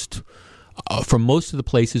almost, from most of the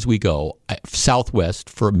places we go, Southwest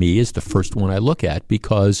for me is the first one I look at,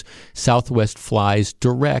 because Southwest flies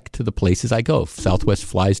direct to the places I go. Southwest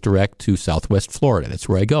flies direct to Southwest Florida. That's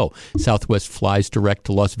where I go. Southwest flies direct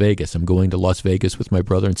to Las Vegas. I'm going to Las Vegas with my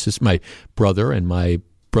brother and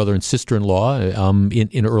sister-in-law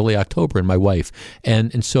in early October, and my wife.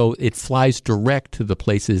 And so it flies direct to the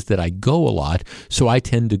places that I go a lot. So I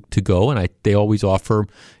tend to go, and they always offer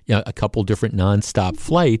a couple different nonstop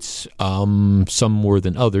flights, some more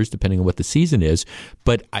than others, depending on what the season is.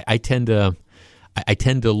 But I tend to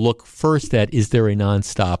look first at, is there a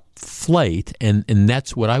nonstop flight? And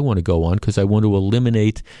that's what I want to go on, because I want to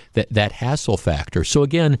eliminate that hassle factor. So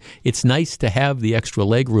again, it's nice to have the extra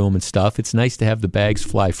leg room and stuff. It's nice to have the bags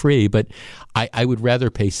fly free, but I would rather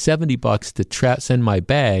pay $70 to send my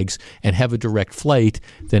bags and have a direct flight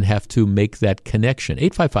than have to make that connection.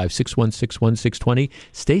 855-616-1620.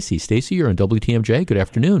 Stacy, you're on WTMJ. Good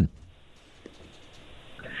afternoon.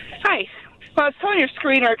 Hi. Well, I was telling your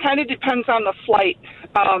screener, it kind of depends on the flight.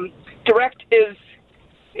 Direct is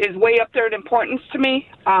way up there in importance to me.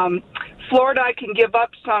 Florida, I can give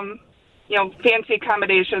up some, fancy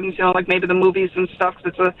accommodations, like maybe the movies and stuff, 'cause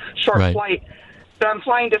it's a short flight. But I'm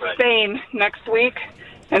flying to Spain next week,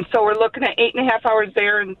 and so we're looking at 8.5 hours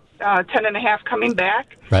there and 10.5 coming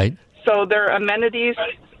back. Right. So there are amenities,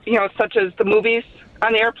 such as the movies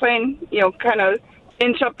on the airplane, kind of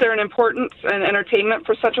inch up there in importance and entertainment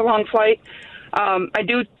for such a long flight. I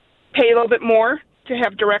do pay a little bit more to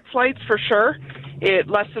have direct flights for sure. It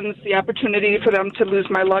lessens the opportunity for them to lose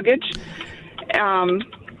my luggage,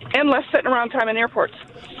 and less sitting around time in airports.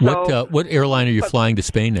 So, What airline are you flying to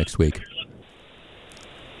Spain next week?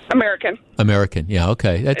 American. American, yeah,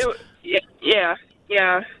 okay. Yeah.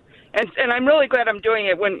 And I'm really glad I'm doing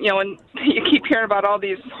it when when you keep hearing about all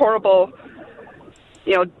these horrible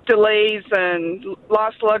delays and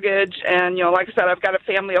lost luggage, and like I said, I've got a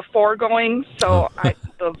family of 4 going, so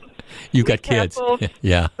you've got kids,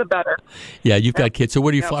 yeah. The better. Yeah, you've got kids. So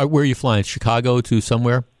where are you flying? Chicago to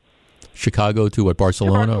somewhere? Chicago to what?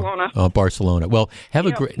 Barcelona? Barcelona. Oh, Barcelona. Well, have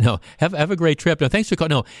a great trip. No, thanks for calling.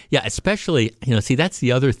 No, yeah, especially see, that's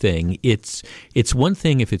the other thing. It's one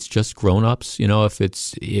thing if it's just grown-ups. If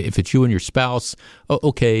it's you and your spouse.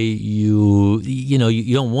 Okay, you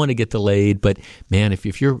don't want to get delayed, but man, if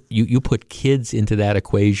you put kids into that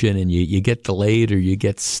equation and you get delayed or you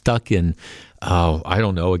get stuck in, I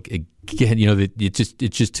don't know. Again, it's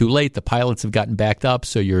just too late. The pilots have gotten backed up,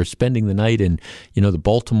 so you're spending the night in, the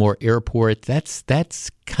Baltimore airport. That's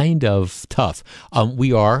kind of tough.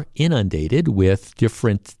 We are inundated with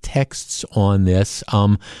different texts on this.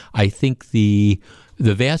 I think the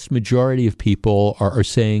vast majority of people are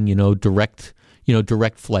saying,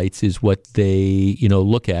 direct flights is what they,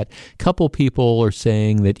 look at. A couple people are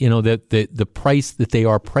saying that, that the price, that they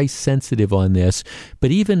are price sensitive on this,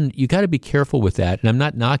 but even you got to be careful with that. And I'm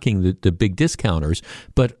not knocking the big discounters,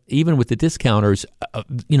 but even with the discounters,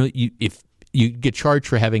 if you get charged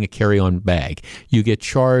for having a carry-on bag, you get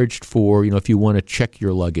charged for, if you want to check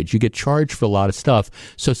your luggage, you get charged for a lot of stuff.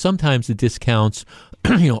 So sometimes the discounts,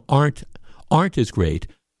 aren't as great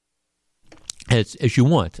as you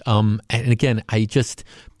want. And again,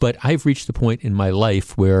 but I've reached the point in my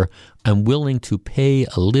life where I'm willing to pay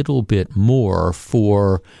a little bit more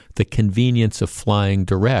for the convenience of flying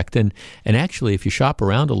direct. And actually, if you shop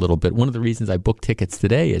around a little bit, one of the reasons I booked tickets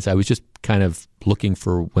today is I was just kind of looking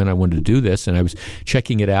for when I wanted to do this, and I was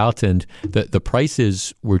checking it out, and the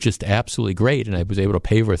prices were just absolutely great, and I was able to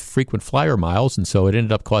pay with frequent flyer miles, and so it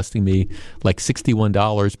ended up costing me like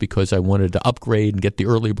 $61 because I wanted to upgrade and get the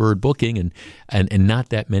early bird booking and not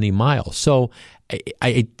that many miles. So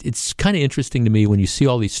it's kind of interesting to me when you see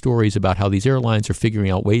all these stories about how these airlines are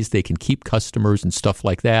figuring out ways they can keep customers and stuff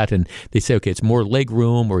like that. And they say, okay, it's more leg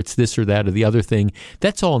room or it's this or that or the other thing.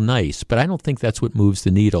 That's all nice, but I don't think that's what moves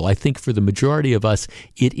the needle. I think for the majority of us,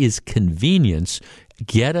 it is convenience.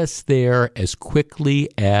 Get us there as quickly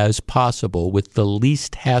as possible with the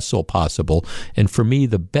least hassle possible. And for me,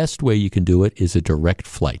 the best way you can do it is a direct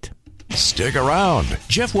flight. Stick around.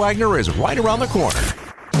 Jeff Wagner is right around the corner.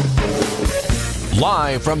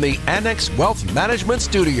 Live from the Annex Wealth Management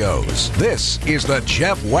Studios, this is the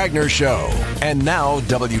Jeff Wagner Show. And now,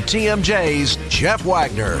 WTMJ's Jeff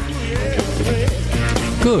Wagner.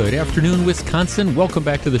 Good afternoon, Wisconsin. Welcome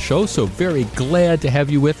back to the show. So very glad to have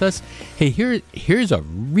you with us. Hey, here's a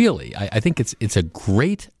really, I think it's a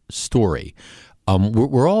great story.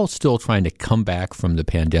 We're all still trying to come back from the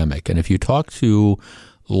pandemic. And if you talk to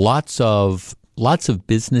lots of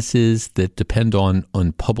businesses that depend on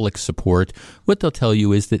public support, what they'll tell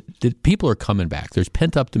you is that people are coming back. There's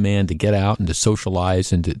pent-up demand to get out and to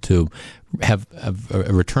socialize and to have a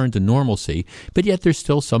return to normalcy. But yet there's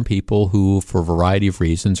still some people who, for a variety of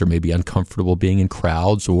reasons, are maybe uncomfortable being in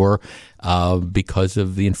crowds or because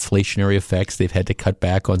of the inflationary effects, they've had to cut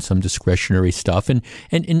back on some discretionary stuff. And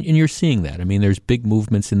you're seeing that. I mean, there's big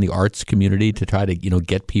movements in the arts community to try to,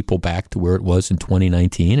 get people back to where it was in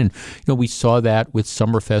 2019. And, we saw that with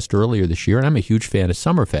Summerfest earlier this year. And I'm a huge fan of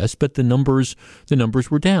Summerfest, but the numbers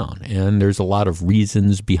were down. And there's a lot of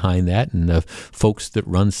reasons behind that. And the folks that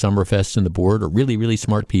run Summerfest and the board are really, really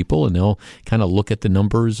smart people. And they'll kind of look at the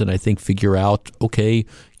numbers and I think figure out, okay,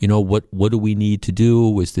 what do we need to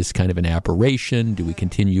do? Is this kind of an aberration? Do we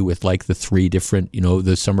continue with like the 3 different, the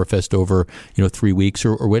Summerfest over, 3 weeks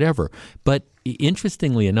or whatever? But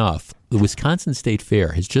interestingly enough, the Wisconsin State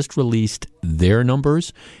Fair has just released their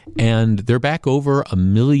numbers, and they're back over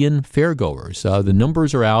 1 million fairgoers. The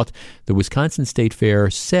numbers are out. The Wisconsin State Fair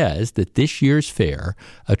says that this year's fair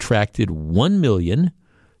attracted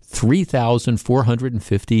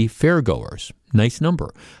 1,003,450 fairgoers. Nice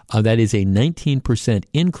number. That is a 19%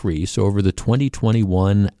 increase over the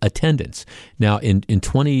 2021 attendance. Now, in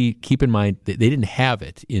 20, keep in mind, they didn't have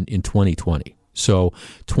it in 2020. So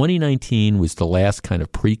 2019 was the last kind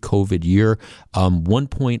of pre-COVID year.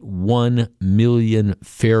 1.1 million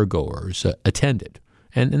fairgoers attended,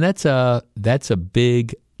 and that's a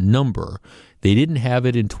big number. They didn't have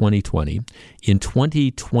it in 2020. In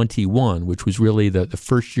 2021, which was really the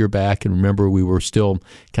first year back, and remember we were still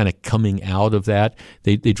kind of coming out of that,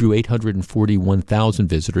 they drew 841,000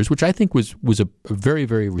 visitors, which I think was a very,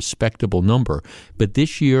 very respectable number. But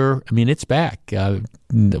this year, I mean, it's back.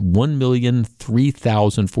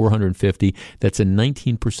 1,003,450. That's a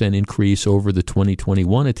 19% increase over the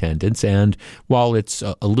 2021 attendance. And while it's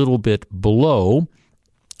a little bit below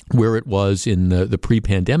where it was in the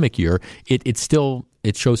pre-pandemic year, it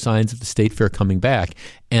shows signs of the state fair coming back.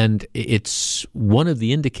 And it's one of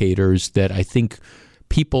the indicators that I think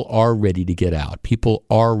people are ready to get out. People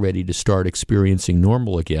are ready to start experiencing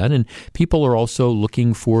normal again. And people are also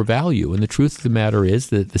looking for value. And the truth of the matter is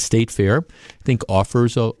that the state fair, I think,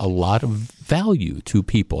 offers a lot of value to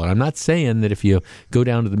people. And I'm not saying that if you go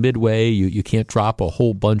down to the Midway, you can't drop a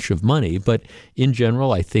whole bunch of money. But in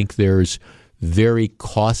general, I think there's very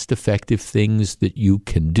cost-effective things that you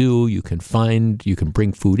can do. You can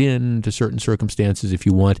bring food in to certain circumstances if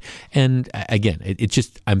you want. And again,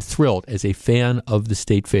 I'm thrilled as a fan of the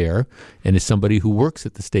state fair and as somebody who works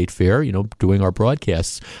at the state fair, doing our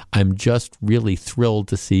broadcasts, I'm just really thrilled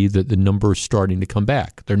to see that the numbers starting to come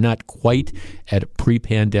back. They're not quite at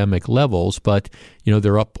pre-pandemic levels, but,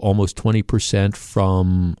 they're up almost 20%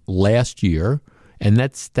 from last year. And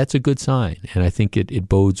that's a good sign, and I think it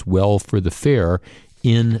bodes well for the fair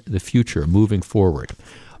in the future, moving forward.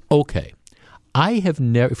 Okay, I have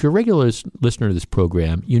never. If you're a regular listener to this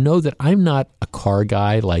program, you know that I'm not a car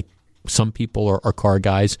guy like some people are car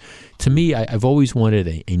guys. To me, I've always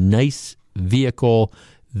wanted a nice vehicle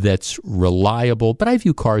that's reliable, but I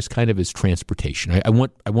view cars kind of as transportation. I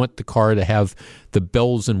want the car to have the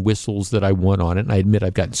bells and whistles that I want on it. And I admit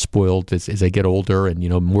I've gotten spoiled as I get older and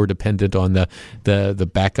more dependent on the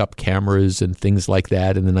backup cameras and things like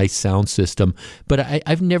that and the nice sound system. But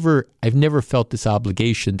I've never felt this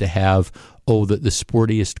obligation to have the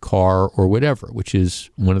sportiest car or whatever, which is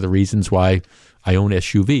one of the reasons why I own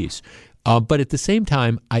SUVs. But at the same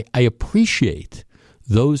time, I appreciate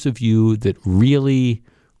those of you that really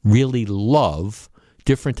love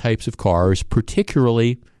different types of cars,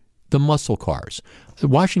 particularly the muscle cars. The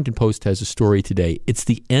Washington Post has a story today. It's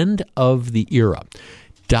the end of the era.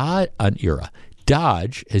 Dodge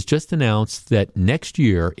has just announced that next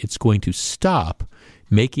year it's going to stop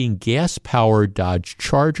making gas-powered Dodge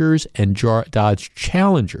Chargers and Dodge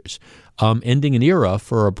Challengers, ending an era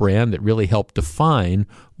for a brand that really helped define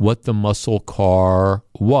what the muscle car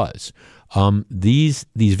was. These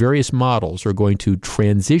various models are going to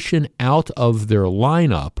transition out of their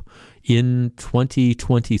lineup in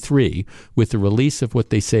 2023 with the release of what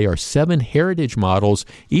they say are 7 heritage models,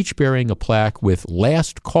 each bearing a plaque with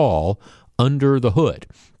 "Last Call" under the hood.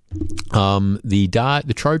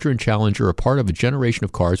 The Charger and Challenger are part of a generation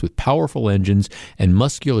of cars with powerful engines and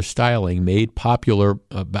muscular styling made popular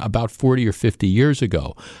about 40 or 50 years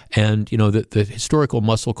ago. And, the historical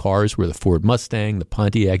muscle cars were the Ford Mustang, the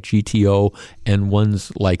Pontiac GTO, and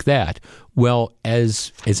ones like that. Well,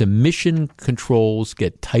 as emission controls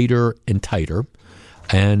get tighter and tighter,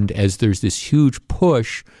 and as there's this huge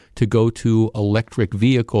push to go to electric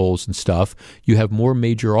vehicles and stuff, you have more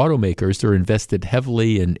major automakers that are invested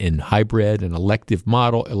heavily in hybrid and electric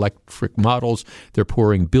models. They're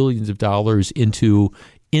pouring billions of dollars into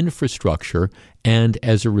infrastructure, and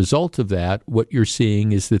as a result of that, what you're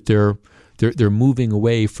seeing is that they're moving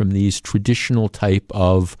away from these traditional type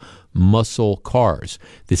of muscle cars.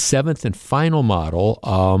 The 7th and final model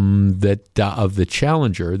of the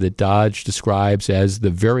Challenger that Dodge describes as the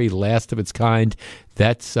very last of its kind,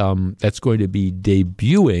 that's going to be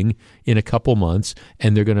debuting in a couple months,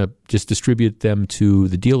 and they're going to just distribute them to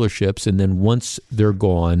the dealerships, and then once they're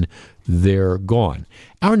gone, they're gone.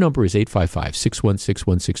 Our number is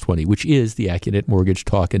 855-616-1620, which is the AccuNet Mortgage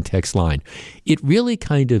Talk and Text line. It really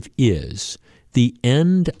kind of is the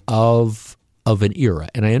end of an era.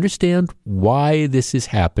 And I understand why this is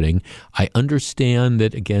happening. I understand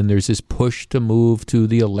that, again, there's this push to move to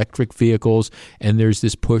the electric vehicles, and there's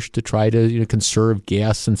this push to try to conserve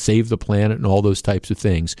gas and save the planet and all those types of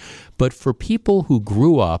things. But for people who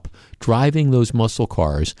grew up driving those muscle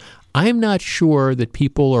cars, I'm not sure that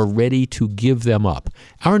people are ready to give them up.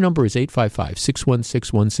 Our number is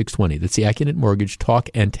 855-616-1620. That's the AccuNet Mortgage Talk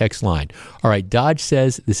and Text line. All right, Dodge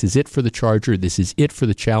says this is it for the Charger. This is it for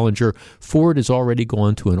the Challenger. Ford has already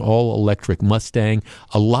gone to an all-electric Mustang.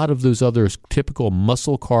 A lot of those other typical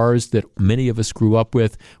muscle cars that many of us grew up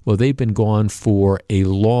with, well, they've been gone for a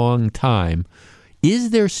long time.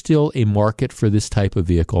 Is there still a market for this type of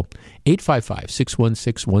vehicle?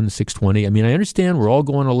 855-616-1620. I mean, I understand we're all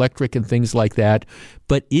going electric and things like that,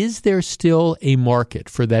 but is there still a market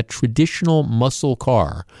for that traditional muscle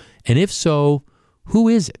car? And if so, who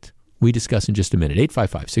is it? We discuss in just a minute.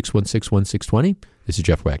 855-616-1620. This is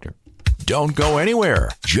Jeff Wagner. Don't go anywhere.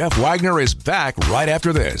 Jeff Wagner is back right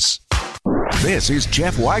after this. This is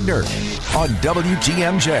Jeff Wagner on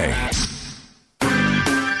WTMJ.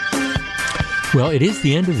 Well, it is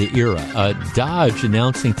the end of the era. Dodge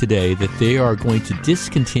announcing today that they are going to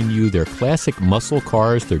discontinue their classic muscle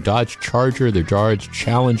cars, their Dodge Charger, their Dodge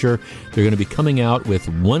Challenger. They're going to be coming out with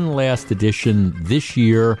one last edition this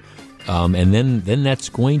year. And then that's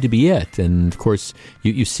going to be it. And, of course,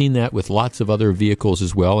 you've seen that with lots of other vehicles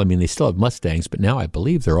as well. I mean, they still have Mustangs, but now I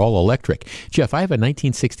believe they're all electric. Jeff, I have a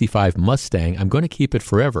 1965 Mustang. I'm going to keep it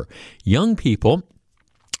forever. Young people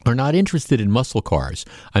are not interested in muscle cars.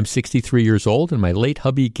 I'm 63 years old, and my late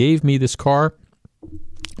hubby gave me this car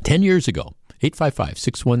 10 years ago.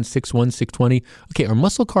 855-616-1620. Okay, are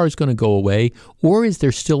muscle cars going to go away, or is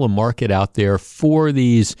there still a market out there for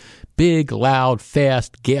these big, loud,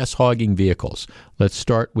 fast, gas-hogging vehicles? Let's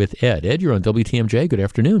start with Ed. Ed, you're on WTMJ. Good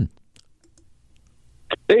afternoon.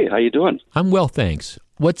 Hey, how you doing? I'm well, thanks.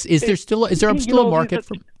 Is there still a market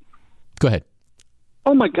for? Go ahead.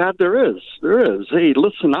 Oh my God, there is. Hey,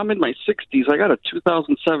 listen, I'm in my 60s. I got a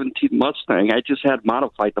 2017 Mustang. I just had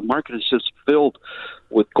modified. The market is just filled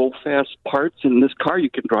with go-fast parts. In this car, you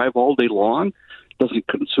can drive all day long. Doesn't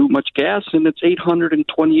consume much gas, and it's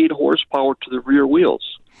 828 horsepower to the rear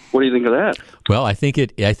wheels. What do you think of that? Well, I think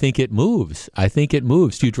it moves.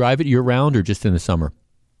 Do you drive it year-round or just in the summer?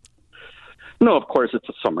 No, of course it's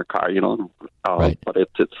a summer car, right. But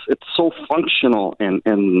it's so functional and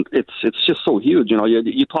it's just so huge.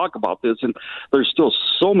 You talk about this, and there's still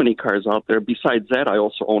so many cars out there. Besides that, I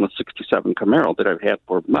also own a '67 Camaro that I've had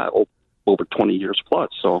for over 20 years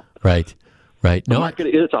plus. So right. The market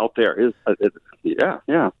is out there.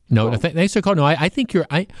 Yeah. No, thanks for calling. No, I think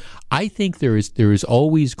I think there is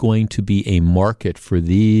always going to be a market for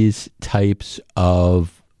these types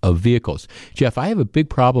of vehicles. Jeff, I have a big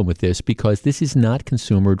problem with this because this is not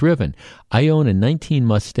consumer driven. I own a 19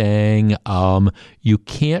 Mustang. You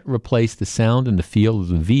can't replace the sound and the feel of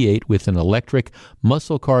the V8 with an electric.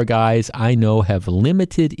 Muscle car guys I know have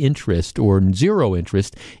limited interest or zero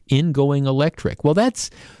interest in going electric. Well, that's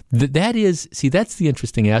the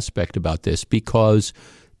interesting aspect about this, because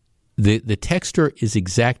the texter is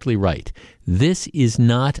exactly right. This is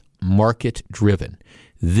not market driven.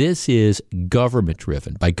 This is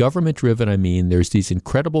government-driven. By government-driven, I mean there's these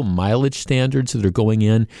incredible mileage standards that are going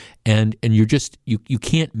in, and you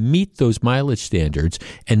can't meet those mileage standards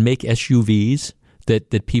and make SUVs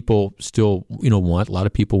that people still want. A lot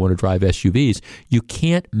of people want to drive SUVs. You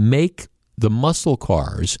can't make the muscle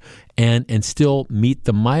cars and still meet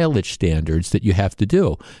the mileage standards that you have to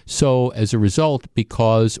do. So as a result,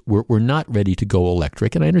 because we're not ready to go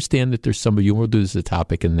electric, and I understand that there's some of you, we'll do this as a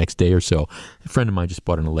topic in the next day or so. A friend of mine just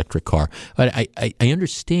bought an electric car. But I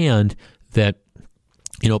understand that,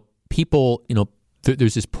 people,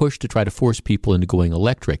 there's this push to try to force people into going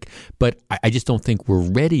electric, but I just don't think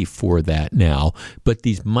we're ready for that now. But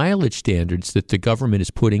these mileage standards that the government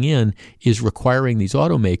is putting in is requiring these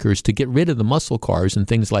automakers to get rid of the muscle cars and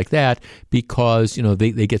things like that because,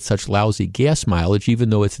 they get such lousy gas mileage,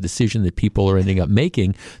 even though it's a decision that people are ending up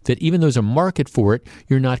making, that even though there's a market for it,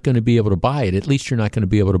 you're not going to be able to buy it. At least you're not going to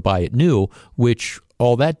be able to buy it new, which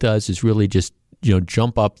all that does is really just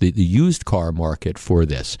jump up the used car market for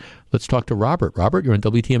this. Let's talk to Robert. Robert, you're on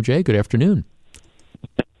WTMJ. Good afternoon.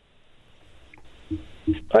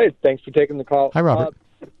 Hi, thanks for taking the call. Hi, Robert.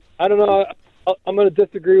 I don't know. I'm going to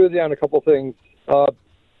disagree with you on a couple things. I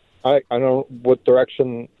don't know what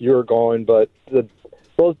direction you're going, but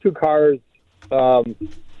those two cars,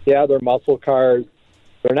 they're muscle cars.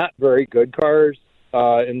 They're not very good cars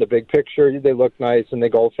in the big picture. They look nice and they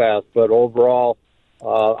go fast, but overall,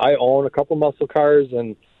 I own a couple muscle cars,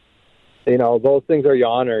 and those things are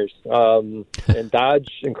yawners. And Dodge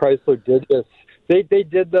and Chrysler did this. They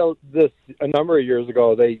did this a number of years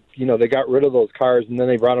ago. They got rid of those cars, and then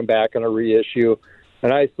they brought them back on a reissue.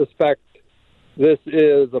 And I suspect this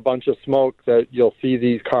is a bunch of smoke that you'll see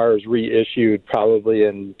these cars reissued probably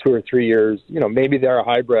in 2 or 3 years. Maybe they're a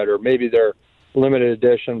hybrid or maybe they're limited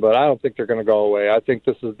edition, but I don't think they're going to go away. I think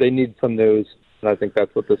they need some news. And I think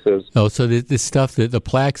that's what this is. Oh, so this stuff, the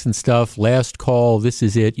plaques and stuff, last call, this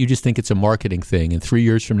is it. You just think it's a marketing thing, and 3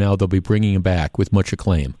 years from now they'll be bringing them back with much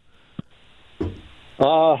acclaim.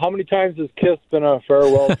 How many times has Kiss been on a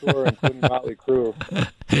farewell tour, including Motley Crue?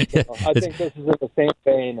 I think this is in the same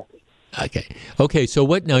vein. Okay. So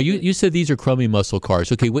what now? You said these are crummy muscle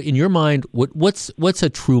cars. Okay, in your mind, what's a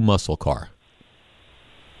true muscle car?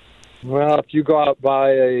 Well, if you go out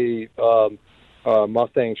buy a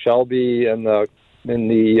Mustang Shelby in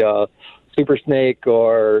the Super Snake,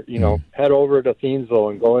 or head over to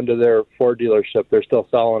Thiensville and go into their Ford dealership, they're still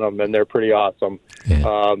selling them, and they're pretty awesome.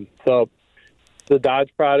 Yeah. So the Dodge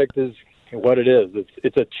product is what it is.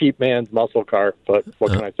 It's a cheap man's muscle car, but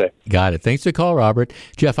what can I say? Got it. Thanks for the call, Robert.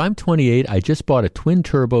 Jeff, I'm 28. I just bought a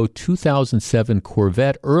twin-turbo 2007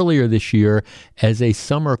 Corvette earlier this year as a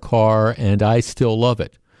summer car, and I still love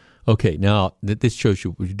it. Okay, now this shows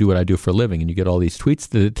you do what I do for a living, and you get all these tweets,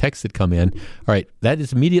 the texts that come in. All right, that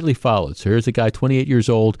is immediately followed. So here's a guy, 28 years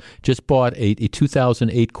old, just bought a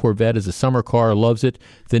 2008 Corvette as a summer car, loves it.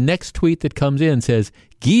 The next tweet that comes in says,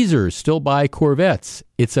 geezers still buy Corvettes.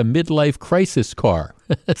 It's a midlife crisis car.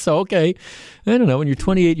 So, okay, I don't know. When you're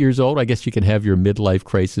 28 years old, I guess you can have your midlife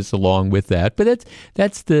crisis along with that. But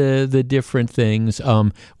that's the different things.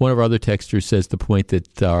 One of our other texters says the point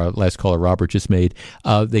that our last caller, Robert, just made.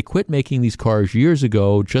 They quit making these cars years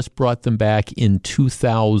ago, just brought them back in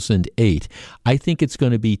 2008. I think it's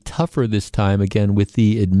going to be tougher this time, again, with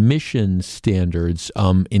the admission standards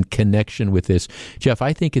in connection with this. Jeff,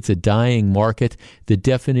 I think it's a dying market. The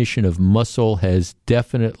definition of muscle has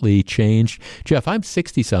definitely changed. Jeff, I'm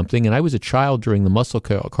 60-something, and I was a child during the muscle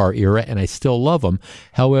car era, and I still love them.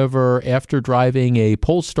 However, after driving a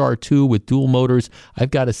Polestar 2 with dual motors, I've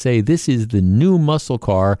got to say this is the new muscle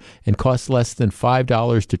car and costs less than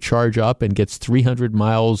 $5 to charge up and gets 300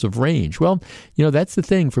 miles of range. Well, that's the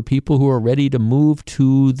thing. For people who are ready to move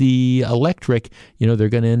to the electric, they're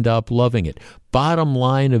going to end up loving it. Bottom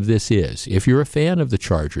line of this is, if you're a fan of the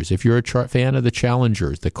Chargers, if you're a fan of the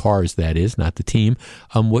Challengers, the cars, that is, not the team,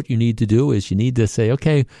 what you need to do is you need to say,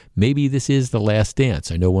 okay, maybe this is the last dance.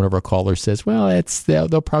 I know one of our callers says, well,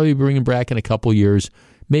 they'll probably bring him back in a couple years.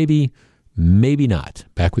 Maybe not.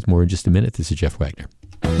 Back with more in just a minute. This is Jeff Wagner.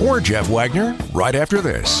 More Jeff Wagner right after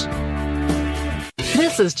this.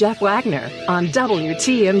 This is Jeff Wagner on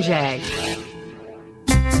WTMJ.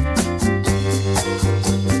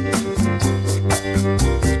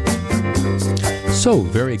 So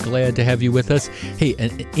very glad to have you with us. Hey,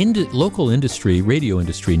 local industry, radio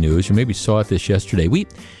industry news, you maybe saw this yesterday.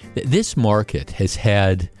 This market has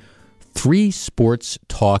had 3 sports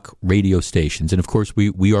talk radio stations, and of course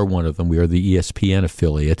we are one of them. We are the ESPN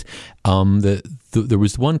affiliate. There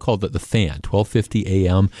was one called the Fan, 1250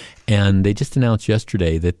 AM, and they just announced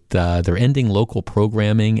yesterday that they're ending local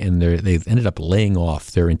programming, and they've ended up laying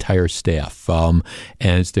off their entire staff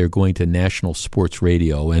as they're going to national sports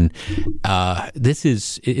radio. And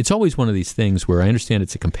it's always one of these things where I understand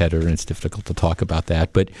it's a competitor and it's difficult to talk about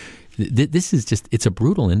that, but this is it's a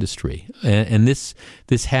brutal industry, and this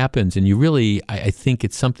happens, and you really, I think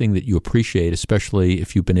it's something that you appreciate, especially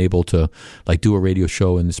if you've been able to do a radio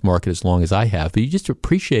show in this market as long as I have. But you just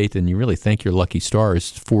appreciate and you really thank your lucky stars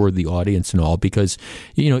for the audience and all, because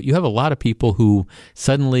you have a lot of people who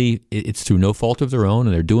suddenly it's through no fault of their own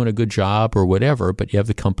and they're doing a good job or whatever, but you have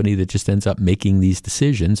the company that just ends up making these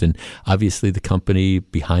decisions, and obviously the company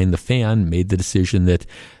behind the Fan made the decision that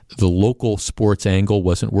the local sports angle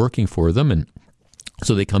wasn't working for them, and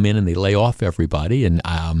so they come in and they lay off everybody. And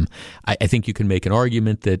I think you can make an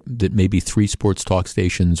argument that maybe 3 sports talk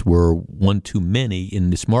stations were one too many in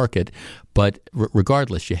this market, but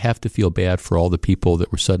regardless, you have to feel bad for all the people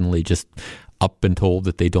that were suddenly just up and told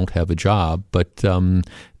that they don't have a job. But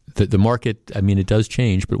the market, it does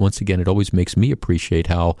change, but once again, it always makes me appreciate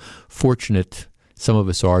how fortunate some of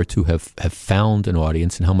us are to have found an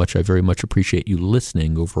audience, and how much I very much appreciate you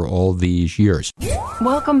listening over all these years.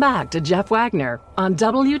 Welcome back to Jeff Wagner on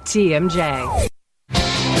WTMJ.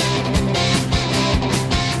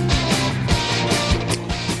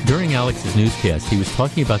 During Alex's newscast, he was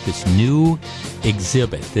talking about this new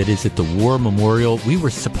exhibit that is at the War Memorial. We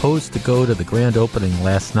were supposed to go to the grand opening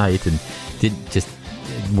last night and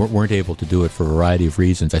weren't able to do it for a variety of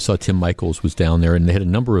reasons. I saw Tim Michaels was down there, and they had a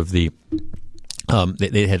number of the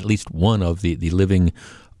they had at least one of the living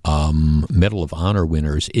Medal of Honor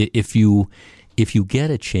winners. If you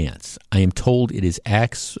get a chance, I am told it is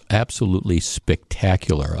absolutely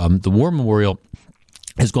spectacular. The War Memorial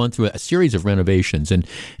has gone through a series of renovations, and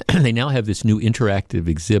they now have this new interactive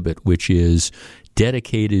exhibit, which is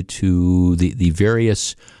dedicated to the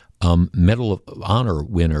various Medal of Honor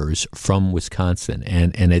winners from Wisconsin,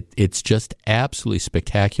 and it's just absolutely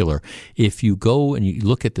spectacular. If you go and you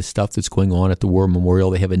look at the stuff that's going on at the War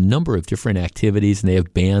Memorial, they have a number of different activities, and they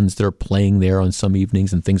have bands that are playing there on some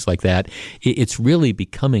evenings and things like that. It's really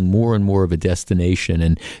becoming more and more of a destination,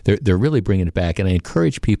 and they're really bringing it back. And I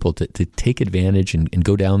encourage people to take advantage and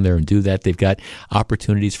go down there and do that. They've got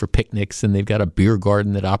opportunities for picnics, and they've got a beer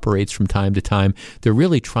garden that operates from time to time. They're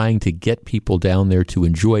really trying to get people down there to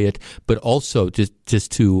enjoy it, but also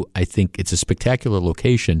just to, I think it's a spectacular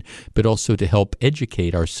location, but also to help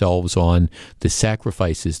educate ourselves on the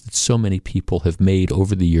sacrifices that so many people have made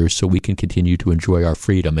over the years so we can continue to enjoy our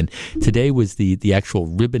freedom. And today was the actual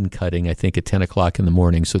ribbon cutting, I think, at 10 o'clock in the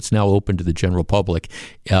morning, so it's now open to the general public.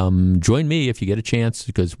 Join me if you get a chance,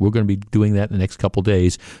 because we're going to be doing that in the next couple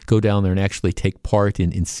days. Go down there and actually take part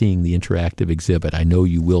in seeing the interactive exhibit. I know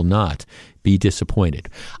you will not be disappointed.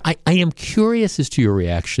 I am curious as to your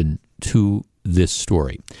reaction to this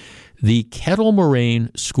story. The Kettle Moraine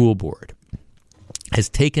School Board has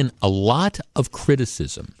taken a lot of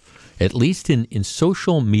criticism, at least in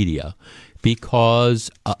social media, because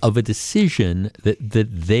of a decision that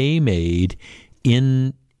they made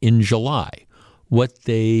in July. What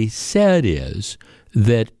they said is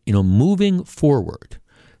that, moving forward,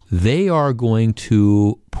 they are going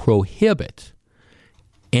to prohibit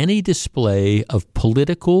any display of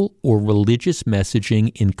political or religious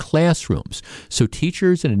messaging in classrooms. So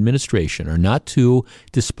teachers and administration are not to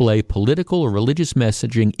display political or religious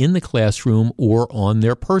messaging in the classroom or on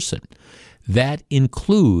their person. That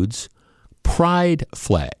includes pride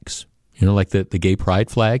flags, like the gay pride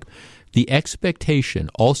flag. The expectation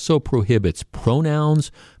also prohibits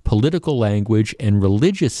pronouns, political language, and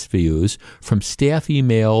religious views from staff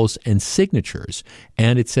emails and signatures.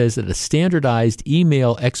 And it says that a standardized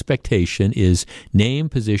email expectation is name,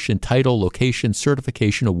 position, title, location,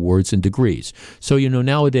 certification, awards, and degrees. So,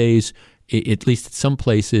 nowadays, at least at some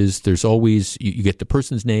places, there's always, you get the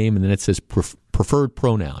person's name, and then it says preferred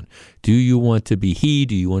pronoun. Do you want to be he?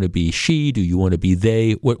 Do you want to be she? Do you want to be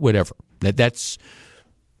they? Whatever. That's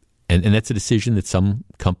a decision that some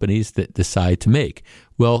companies that decide to make.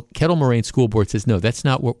 Well, Kettle Moraine School Board says, no, that's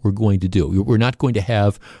not what we're going to do. We're not going to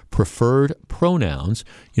have preferred pronouns.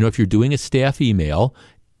 If you're doing a staff email,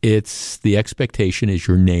 the expectation is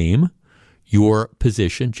your name, your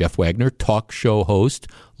position, Jeff Wagner, talk show host,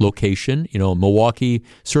 location, Milwaukee,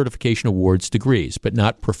 certification, awards, degrees, but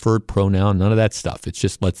not preferred pronoun, none of that stuff. It's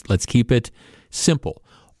just let's keep it simple.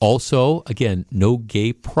 Also, again, no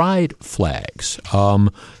gay pride flags.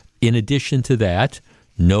 In addition to that,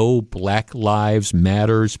 no Black Lives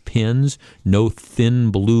Matters pins, no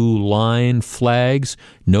thin blue line flags,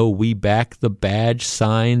 no We Back the Badge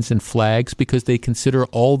signs and flags, because they consider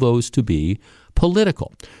all those to be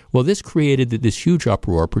political. Well, this created this huge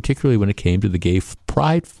uproar, particularly when it came to the gay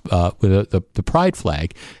pride, the pride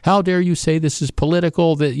flag. How dare you say this is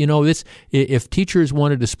political? That this, if teachers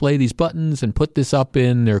want to display these buttons and put this up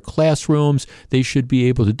in their classrooms, they should be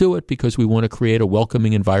able to do it because we want to create a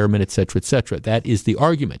welcoming environment, et cetera, et cetera. That is the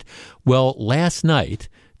argument. Well, last night,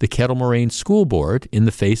 the Kettle Moraine School Board, in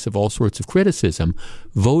the face of all sorts of criticism,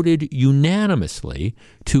 voted unanimously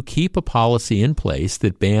to keep a policy in place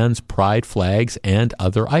that bans pride flags and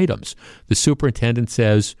other items. The superintendent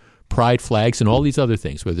says pride flags and all these other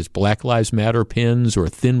things, whether it's Black Lives Matter pins or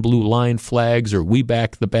thin blue line flags or We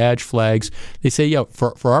Back the Badge flags, they say,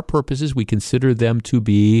 for our purposes, we consider them to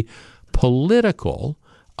be political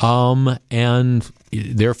and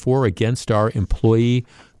therefore against our employee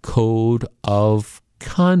code of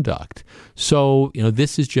conduct. So,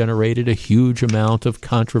 this has generated a huge amount of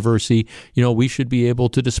controversy. We should be able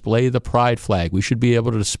to display the pride flag. We should be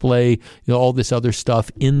able to display all this other stuff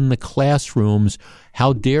in the classrooms.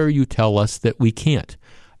 How dare you tell us that we can't?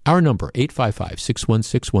 Our number,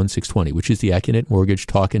 855-616-1620, which is the AccuNet Mortgage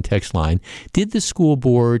talk and text line. Did the school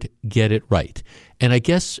board get it right? And I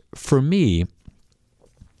guess for me,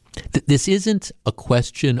 this isn't a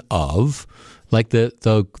question of like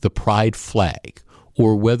the pride flag,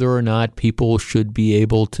 or whether or not people should be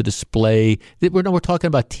able to display. We're talking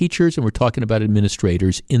about teachers and we're talking about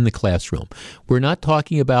administrators in the classroom. We're not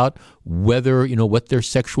talking about whether, what their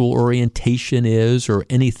sexual orientation is or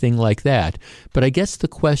anything like that. But I guess the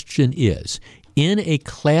question is, in a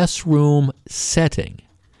classroom setting,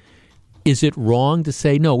 is it wrong to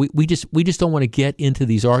say, no, we just don't want to get into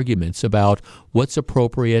these arguments about what's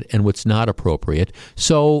appropriate and what's not appropriate.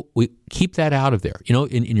 So we keep that out of there.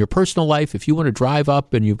 In your personal life, if you want to drive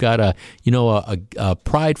up and you've got a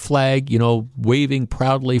pride flag, waving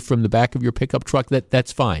proudly from the back of your pickup truck,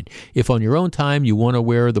 that's fine. If on your own time you want to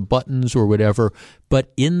wear the buttons or whatever,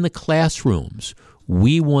 but in the classrooms,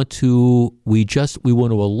 we want to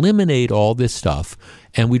eliminate all this stuff,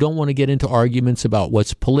 and we don't want to get into arguments about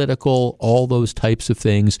what's political, all those types of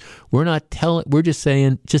things. We're just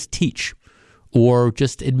saying, just teach or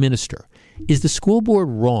just administer. Is the school board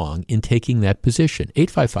wrong in taking that position?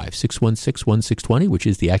 855-616-1620, which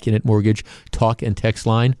is the AccuNet Mortgage talk and text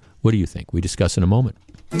line. What do you think? We discuss in a moment.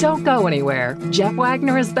 Don't go anywhere. Jeff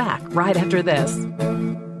Wagner is back right after this.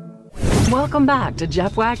 Welcome back to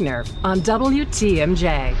Jeff Wagner on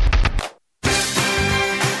WTMJ.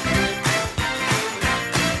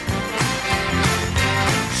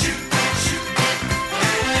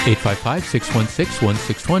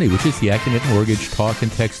 855-616-1620, which is the AccuNet Mortgage talk and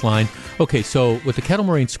text line. Okay, so what the Kettle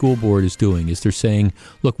Moraine School Board is doing is they're saying,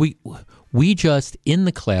 look, we just, in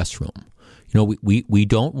the classroom, we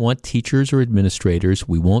don't want teachers or administrators.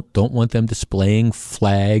 We don't want them displaying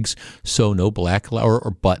flags. So no black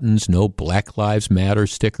or buttons, no Black Lives Matter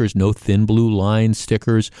stickers, no thin blue line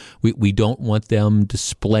stickers. We don't want them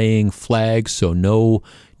displaying flags. So no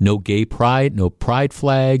gay pride, no pride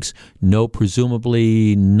flags,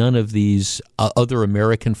 presumably none of these other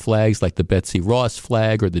American flags like the Betsy Ross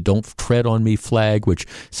flag or the Don't Tread on Me flag, which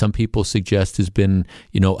some people suggest has been,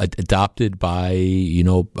 adopted by,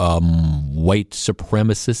 white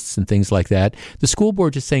supremacists and things like that. The school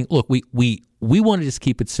board just saying, look, we want to just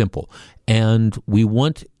keep it simple. And we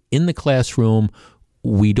want in the classroom,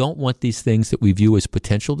 we don't want these things that we view as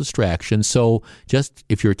potential distractions. So just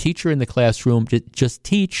if you're a teacher in the classroom, just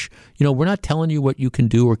teach. We're not telling you what you can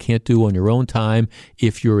do or can't do on your own time.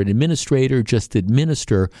 If you're an administrator, just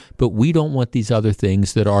administer. But we don't want these other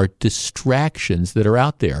things that are distractions that are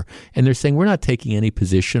out there. And they're saying we're not taking any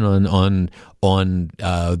position on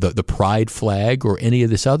the pride flag or any of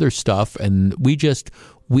this other stuff. And we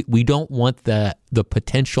don't want the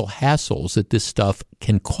potential hassles that this stuff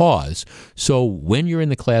can cause. So when you're in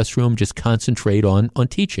the classroom, just concentrate on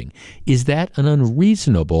teaching. Is that an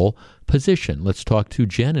unreasonable position? Let's talk to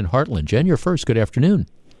Jen in Heartland. Jen, you're first. Good afternoon.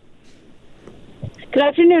 Good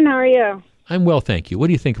afternoon. How are you? I'm well, thank you. What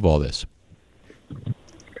do you think of all this?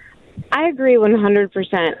 I agree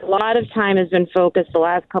 100%. A lot of time has been focused the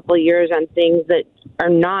last couple of years on things that are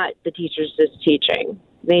not the teachers just teaching.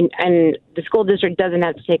 And the school district doesn't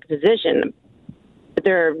have to take a position, but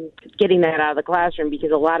they're getting that out of the classroom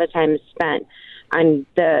because a lot of time is spent on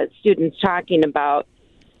the students talking about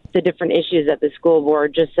the different issues that the school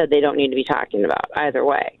board just said they don't need to be talking about either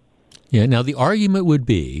way. Yeah. Now, the argument would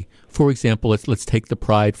be, for example, let's take the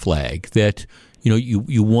pride flag, that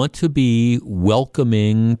you want to be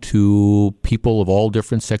welcoming to people of all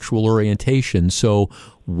different sexual orientations. So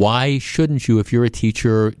why shouldn't you, if you're a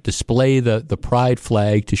teacher, display the pride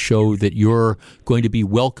flag to show that you're going to be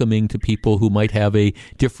welcoming to people who might have a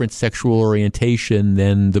different sexual orientation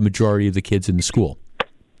than the majority of the kids in the school?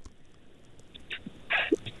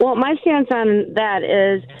 Well, my stance on that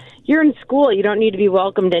is you're in school. You don't need to be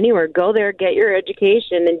welcomed anywhere. Go there, get your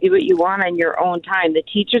education, and do what you want on your own time. The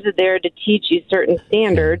teachers are there to teach you certain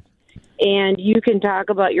standards, and you can talk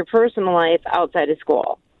about your personal life outside of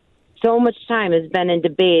school. So much time has been in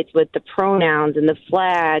debates with the pronouns and the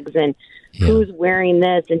flags and who's wearing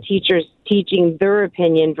this, and teachers teaching their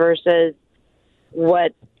opinion versus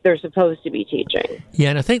what they're supposed to be teaching. Yeah,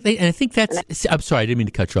 and I think that's. I'm sorry, I didn't mean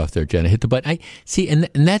to cut you off there, Jen. I hit the button. And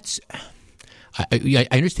that's. I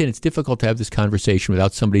understand it's difficult to have this conversation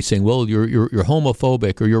without somebody saying, well, you're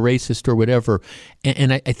homophobic or you're racist or whatever.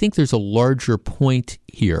 And I think there's a larger point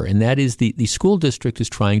here, and that is the school district is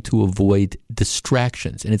trying to avoid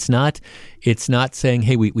distractions. And it's not saying,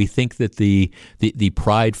 hey, we think that the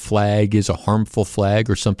pride flag is a harmful flag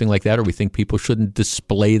or something like that, or we think people shouldn't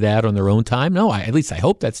display that on their own time. No, at least I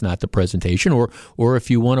hope that's not the presentation. Or if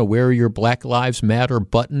you want to wear your Black Lives Matter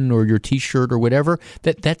button or your T-shirt or whatever,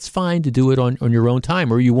 that's fine to do it on your own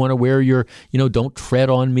time. Or you want to wear your, Don't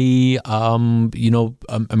Tread on Me,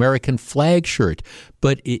 American flag shirt.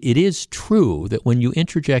 But it is true that when you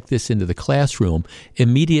interject this into the classroom,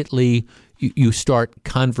 immediately you start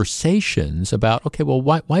conversations about, okay, well,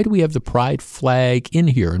 why do we have the pride flag in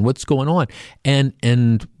here and what's going on?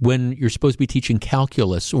 And when you're supposed to be teaching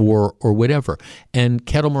calculus or whatever, and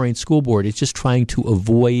Kettle Moraine School Board is just trying to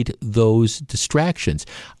avoid those distractions.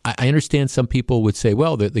 I understand some people would say,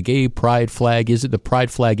 well, the gay pride flag isn't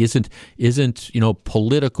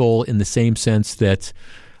political in the same sense that,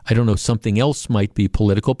 I don't know, something else might be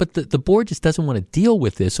political, but the board just doesn't want to deal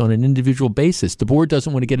with this on an individual basis. The board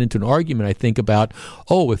doesn't want to get into an argument, I think, about,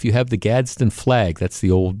 if you have the Gadsden flag, that's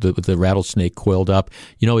the rattlesnake coiled up,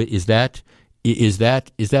 is that Is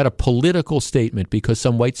that a political statement because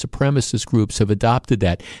some white supremacist groups have adopted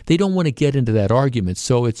that? They don't want to get into that argument,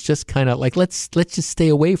 so it's just kind of like let's just stay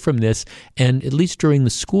away from this, and at least during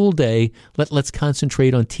the school day, let's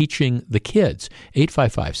concentrate on teaching the kids.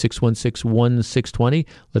 855-616-1620.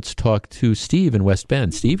 Let's talk to Steve in West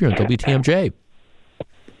Bend. Steve, you're on WTMJ.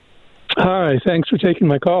 Hi, thanks for taking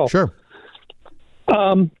my call. Sure.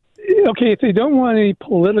 Okay, if they don't want any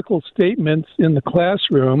political statements in the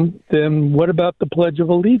classroom, then what about the Pledge of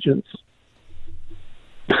Allegiance?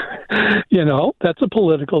 That's a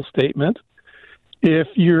political statement. If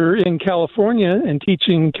you're in California and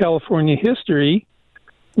teaching California history,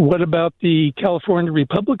 what about the California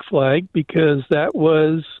Republic flag? Because that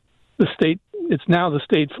was the state, it's now the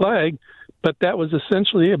state flag, but that was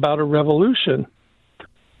essentially about a revolution.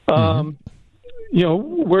 Where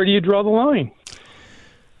do you draw the line?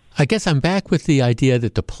 I guess I'm back with the idea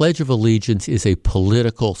that the Pledge of Allegiance is a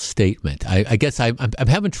political statement. I guess I'm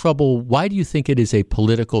having trouble. Why do you think it is a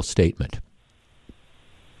political statement?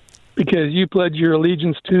 Because you pledge your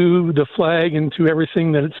allegiance to the flag and to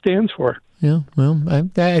everything that it stands for. Yeah, well,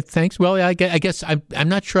 thanks. Well, I guess I'm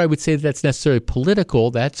not sure I would say that's necessarily political.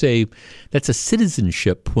 That's a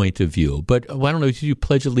citizenship point of view. But I don't know if you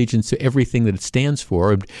pledge allegiance to everything that it stands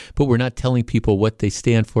for, but we're not telling people what they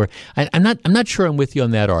stand for. I'm not sure I'm with you on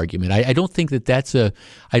that argument. I don't think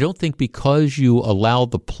I don't think because you allow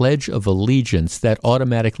the Pledge of Allegiance that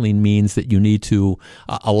automatically means that you need to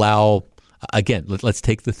allow. Again, let's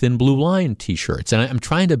take the Thin Blue Line T-shirts, and I'm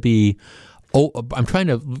trying to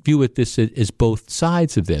view this as both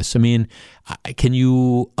sides of this. I mean, can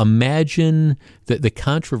you imagine the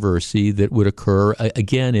controversy that would occur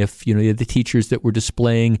again if the teachers that were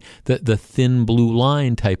displaying the Thin Blue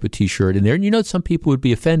Line type of T-shirt in there, and some people would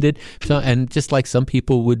be offended, and just like some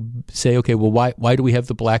people would say, okay, well, why do we have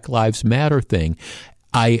the Black Lives Matter thing?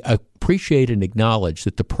 I appreciate and acknowledge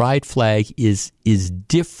that the pride flag is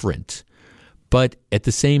different. But at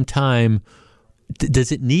the same time,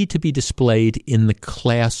 does it need to be displayed in the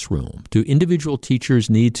classroom? Do individual teachers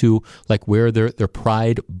need to wear their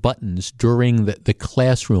pride buttons during the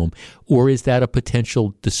classroom? Or is that a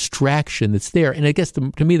potential distraction that's there? And I guess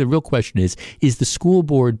to me the real question is the school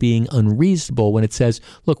board being unreasonable when it says,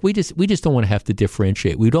 look, we just don't want to have to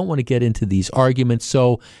differentiate. We don't want to get into these arguments.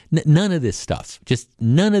 So none of this stuff,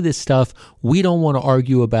 we don't want to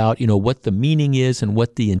argue about, what the meaning is and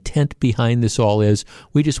what the intent behind this all is.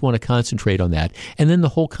 We just want to concentrate on that. And then the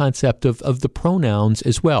whole concept of the pronouns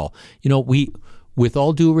as well. With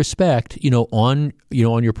all due respect, on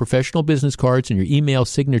your professional business cards and your email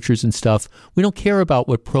signatures and stuff, we don't care about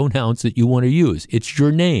what pronouns that you want to use. It's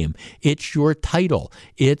your name. It's your title.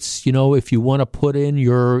 It's, if you want to put in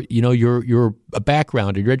your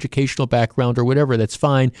background or your educational background or whatever, that's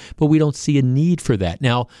fine, but we don't see a need for that.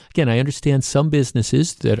 Now, again, I understand some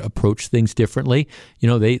businesses that approach things differently.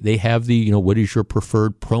 They have the, what is your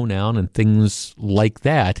preferred pronoun and things like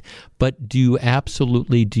that. But do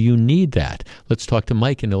you need that? Let's talk to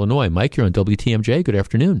Mike in Illinois. Mike, you're on WTMJ. Good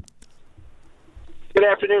afternoon. Good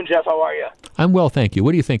afternoon, Jeff. How are you? I'm well, thank you.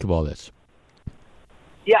 What do you think of all this?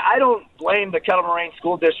 Yeah, I don't blame the Kettle Moraine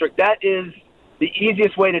School District. That is the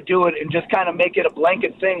easiest way to do it and just kind of make it a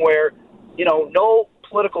blanket thing where, no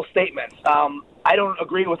political statements. I don't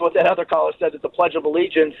agree with what that other caller said, that the Pledge of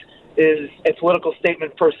Allegiance is a political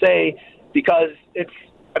statement per se, because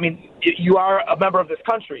you are a member of this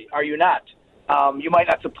country, are you not? You might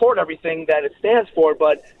not support everything that it stands for,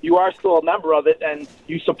 but you are still a member of it, and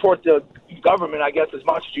you support the government, I guess, as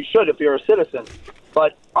much as you should if you're a citizen.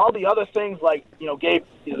 But all the other things like,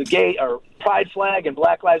 the gay or pride flag and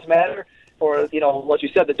Black Lives Matter, or, what you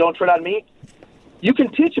said, the Don't Tread on Me, you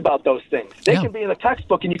can teach about those things. They can be in the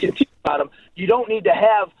textbook, and you can teach about them. You don't need to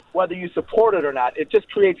have whether you support it or not. It just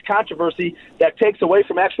creates controversy that takes away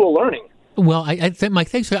from actual learning. Well, I think, Mike,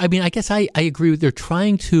 thanks. I guess I agree with. They're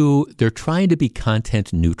trying to be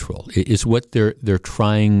content neutral is what they're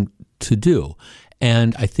trying to do,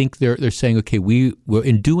 and I think they're saying, okay, we're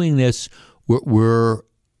in doing this,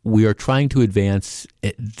 we are trying to advance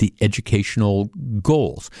the educational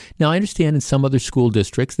goals. Now, I understand in some other school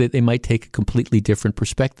districts that they might take a completely different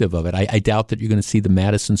perspective of it. I doubt that you're going to see the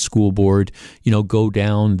Madison School Board, go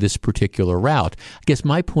down this particular route. I guess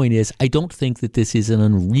my point is I don't think that this is an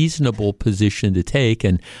unreasonable position to take,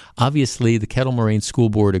 and obviously the Kettle Moraine School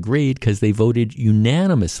Board agreed because they voted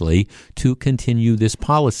unanimously to continue this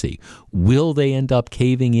policy. Will they end up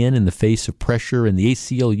caving in the face of pressure, and the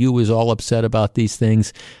ACLU is all upset about these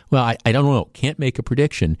things? Well, I don't know. Can't make a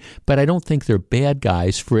prediction, but I don't think they're bad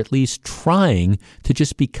guys for at least trying to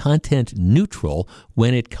just be content neutral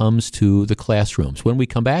when it comes to the classrooms. When we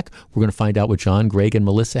come back, we're going to find out what John, Greg, and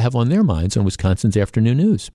Melissa have on their minds on Wisconsin's Afternoon News.